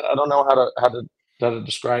guess. I don't know how to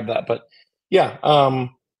describe that, but yeah.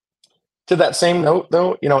 To that same note,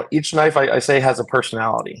 though, each knife I say has a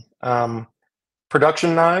personality.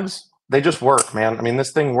 Production knives, they just work, man. I mean,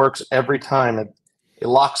 this thing works every time. It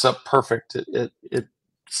locks up perfect. It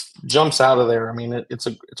jumps out of there. I mean, it's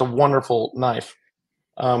a wonderful knife.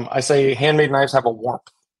 I say handmade knives have a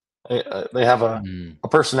warmth. They have a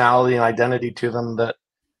personality and identity to them that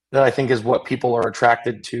I think is what people are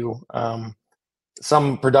attracted to.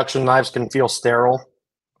 Some production knives can feel sterile,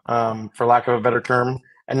 for lack of a better term,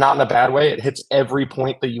 and not in a bad way. It hits every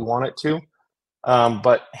point that you want it to.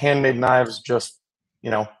 But handmade knives just,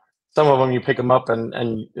 some of them you pick them up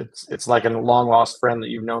and it's like a long lost friend that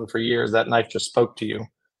you've known for years. That knife just spoke to you.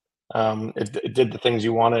 It did the things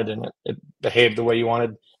you wanted, and it behaved the way you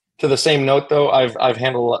wanted. To the same note, though, I've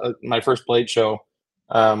handled my first Blade Show.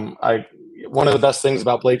 One of the best things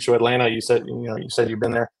about Blade Show Atlanta, you said you've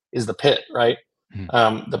been there, is the pit, right?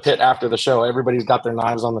 The pit after the show, everybody's got their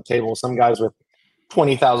knives on the table. Some guys with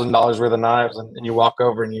 $20,000 worth of knives, and you walk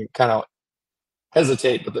over and you kind of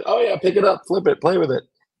hesitate, but oh yeah, pick it up, flip it, play with it.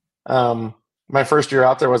 My first year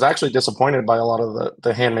out there was actually disappointed by a lot of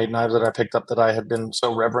the handmade knives that I picked up that I had been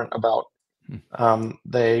so reverent about.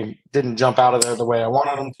 They didn't jump out of there the way I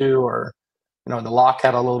wanted them to, or the lock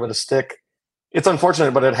had a little bit of stick. It's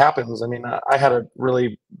unfortunate, but it happens. I mean, I had a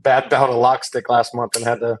really bad bout of lock stick last month and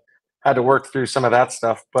had to work through some of that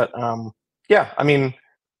stuff. But yeah, I mean,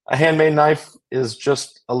 a handmade knife is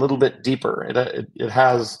just a little bit deeper. It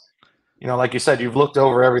has, like you said, you've looked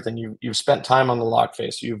over everything. You've spent time on the lock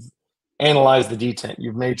face. You've analyzed the detent.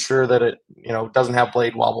 You've made sure that it doesn't have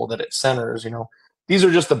blade wobble, that it centers. These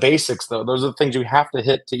are just the basics, though. Those are the things you have to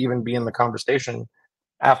hit to even be in the conversation.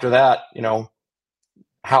 After that,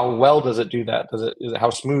 how well does it do that?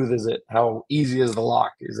 How smooth is it? How easy is the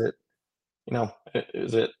lock? Is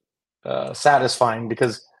it satisfying?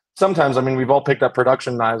 Because sometimes, I mean, we've all picked up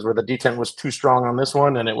production knives where the detent was too strong on this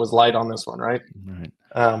one and it was light on this one, right?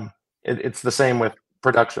 It's the same with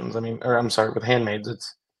productions. I mean, or I'm sorry, with handmaids.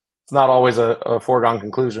 It's not always a foregone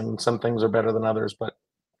conclusion. Some things are better than others, but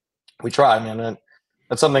we try, man. And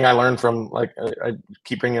that's something I learned from, like, I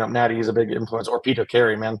keep bringing up Natty. He's a big influence. Or Peter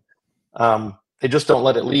Carey, man. they just don't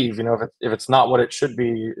let it leave. If it's not what it should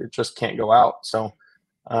be, it just can't go out. So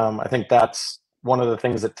I think that's one of the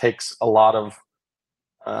things that takes a lot of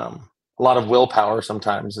willpower.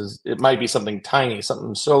 Sometimes is it might be something tiny,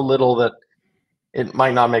 something so little that it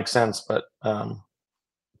might not make sense, but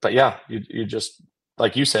yeah, you just,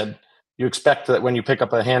 like you said, you expect that when you pick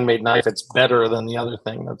up a handmade knife, it's better than the other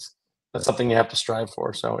thing. That's something you have to strive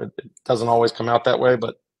for. So it doesn't always come out that way,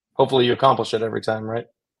 but hopefully you accomplish it every time, right?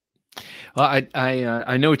 Well,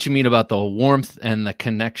 I know what you mean about the warmth and the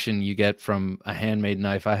connection you get from a handmade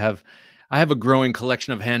knife. I have a growing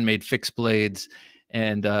collection of handmade fixed blades,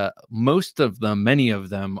 and many of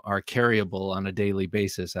them are carryable on a daily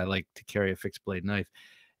basis. I like to carry a fixed blade knife,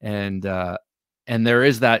 and there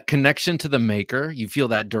is that connection to the maker. You feel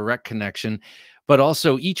that direct connection, but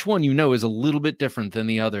also each one, is a little bit different than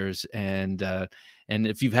the others. And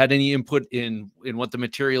if you've had any input in what the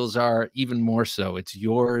materials are, even more so, it's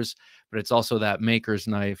yours, but it's also that maker's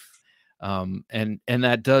knife. And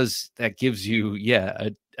that gives you,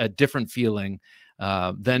 a different feeling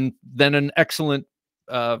than an excellent,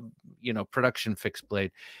 production fixed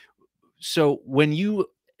blade. So when you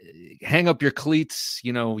hang up your cleats,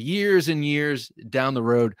 years and years down the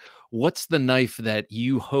road, what's the knife that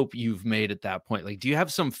you hope you've made at that point? Like, do you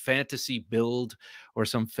have some fantasy build or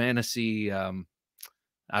some fantasy, I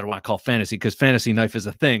don't want to call fantasy because fantasy knife is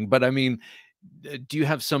a thing, but I mean, do you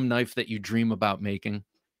have some knife that you dream about making?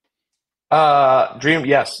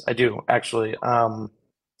 Yes, I do actually.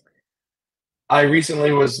 I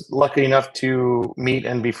recently was lucky enough to meet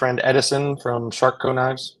and befriend Edison from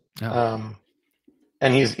Knives. Oh.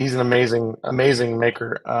 And he's an amazing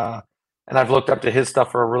maker. And I've looked up to his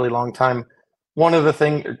stuff for a really long time.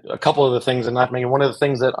 A couple of the things in knife making, one of the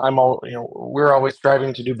things that we're always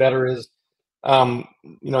striving to do better is,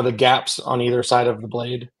 the gaps on either side of the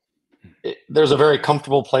blade. There's a very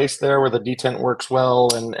comfortable place there where the detent works well,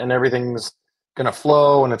 and everything's going to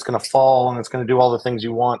flow and it's going to fall and it's going to do all the things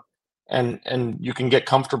you want. And you can get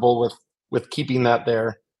comfortable with keeping that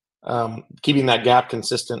there. Keeping that gap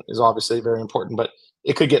consistent is obviously very important, but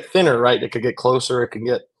it could get thinner, right? It could get closer. It can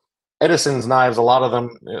get Edison's knives. A lot of them,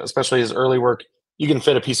 especially his early work, you can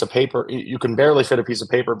fit a piece of paper. You can barely fit a piece of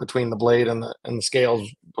paper between the blade and the scales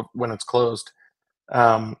when it's closed.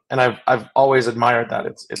 And I've always admired that.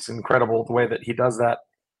 It's incredible the way that he does that.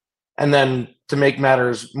 And then to make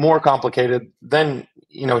matters more complicated, then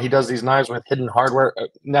he does these knives with hidden hardware.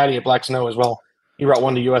 Natty at Black Snow as well. He brought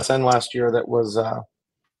one to USN last year that was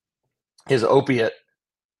his opiate,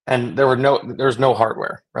 and there was no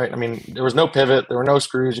hardware, right? I mean, there was no pivot, there were no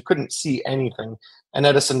screws, you couldn't see anything. And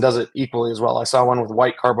Edison does it equally as well. I saw one with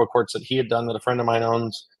white carbo quartz that he had done that a friend of mine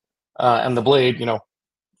owns, and the blade,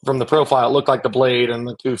 from the profile, it looked like the blade and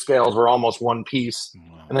the two scales were almost one piece.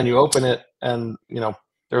 Wow. And then you open it, and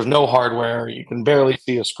there's no hardware, you can barely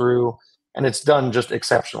see a screw, and it's done just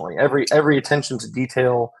exceptionally. Every attention to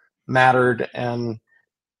detail mattered, and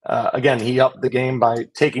again, he upped the game by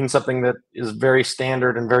taking something that is very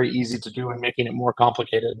standard and very easy to do and making it more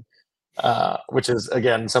complicated, which is,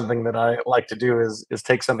 again, something that I like to do is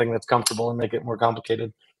take something that's comfortable and make it more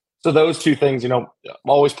complicated. So those two things,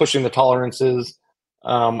 always pushing the tolerances.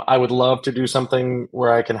 I would love to do something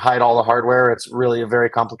where I can hide all the hardware. It's really a very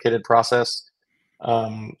complicated process.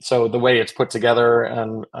 So the way it's put together,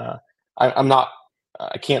 and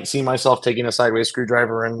I can't see myself taking a sideways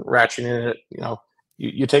screwdriver and ratcheting it,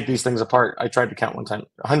 You take these things apart. I tried to count one time,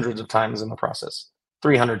 hundreds of times in the process,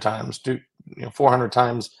 300 times, 400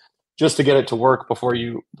 times, just to get it to work before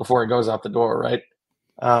it goes out the door, right?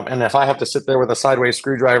 And if I have to sit there with a sideways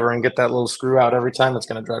screwdriver and get that little screw out every time, it's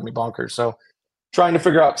going to drive me bonkers. So trying to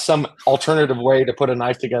figure out some alternative way to put a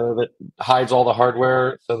knife together that hides all the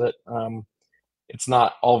hardware so that it's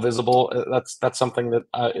not all visible. That's something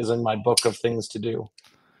that is in my book of things to do.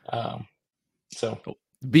 So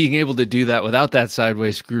being able to do that without that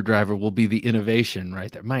sideways screwdriver will be the innovation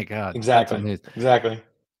right there. My God. Exactly.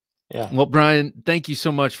 Yeah. Well, Bryan, thank you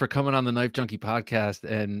so much for coming on the Knife Junkie podcast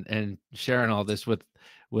and sharing all this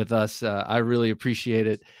with us. I really appreciate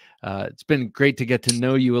it. It's been great to get to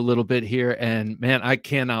know you a little bit here, and man, I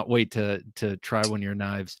cannot wait to try one of your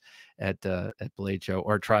knives at Blade Show,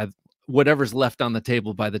 or try whatever's left on the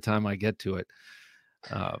table by the time I get to it.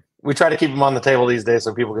 We try to keep them on the table these days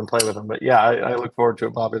so people can play with them. But yeah, I look forward to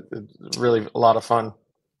it, Bob. It's really a lot of fun.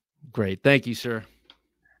 Great. Thank you, sir.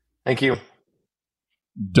 Thank you.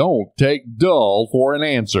 Don't take dull for an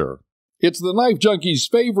answer. It's the Knife Junkie's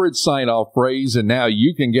favorite sign-off phrase, and now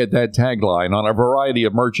you can get that tagline on a variety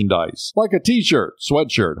of merchandise, like a t-shirt,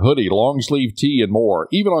 sweatshirt, hoodie, long-sleeve tee, and more,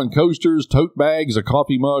 even on coasters, tote bags, a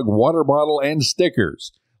coffee mug, water bottle, and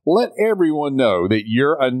stickers. Let everyone know that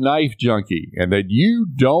you're a knife junkie and that you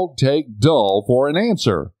don't take dull for an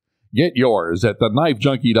answer. Get yours at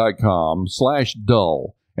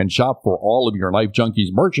TheKnifeJunkie.com/dull and shop for all of your Knife Junkies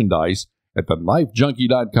merchandise at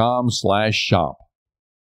TheKnifeJunkie.com/shop.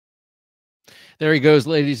 There he goes,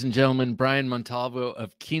 ladies and gentlemen, Bryan Montalvo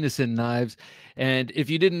of Keanison Knives. And if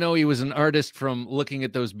you didn't know he was an artist from looking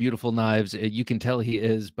at those beautiful knives, you can tell he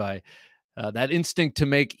is by that instinct to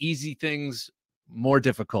make easy things more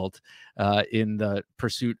difficult in the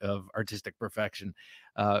pursuit of artistic perfection.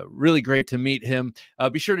 Really great to meet him.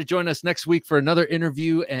 Be sure to join us next week for another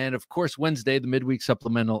interview. And of course, Wednesday, the midweek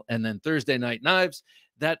supplemental, and then Thursday night knives.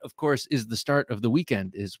 That, of course, is the start of the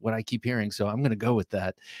weekend, is what I keep hearing. So I'm going to go with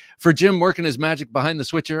that. For Jim working his magic behind the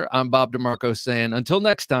switcher, I'm Bob DeMarco saying, until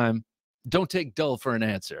next time, don't take dull for an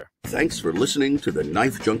answer. Thanks for listening to the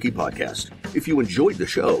Knife Junkie podcast. If you enjoyed the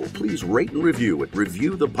show, please rate and review at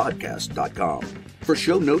reviewthepodcast.com. For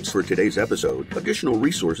show notes for today's episode, additional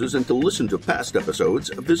resources, and to listen to past episodes,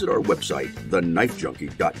 visit our website,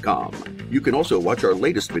 TheKnifeJunkie.com. You can also watch our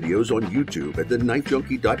latest videos on YouTube at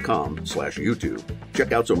TheKnifeJunkie.com/YouTube.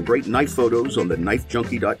 Check out some great knife photos on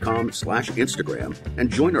TheKnifeJunkie.com/Instagram,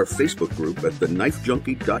 and join our Facebook group at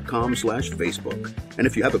TheKnifeJunkie.com/Facebook. And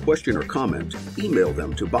if you have a question or comment, email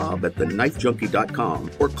them to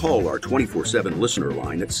bob@TheKnifeJunkie.com or call our 24/7 listener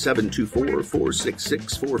line at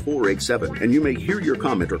 724-466-4487, and you may hear your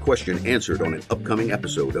comment or question answered on an upcoming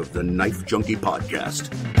episode of the Knife Junkie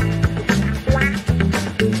podcast.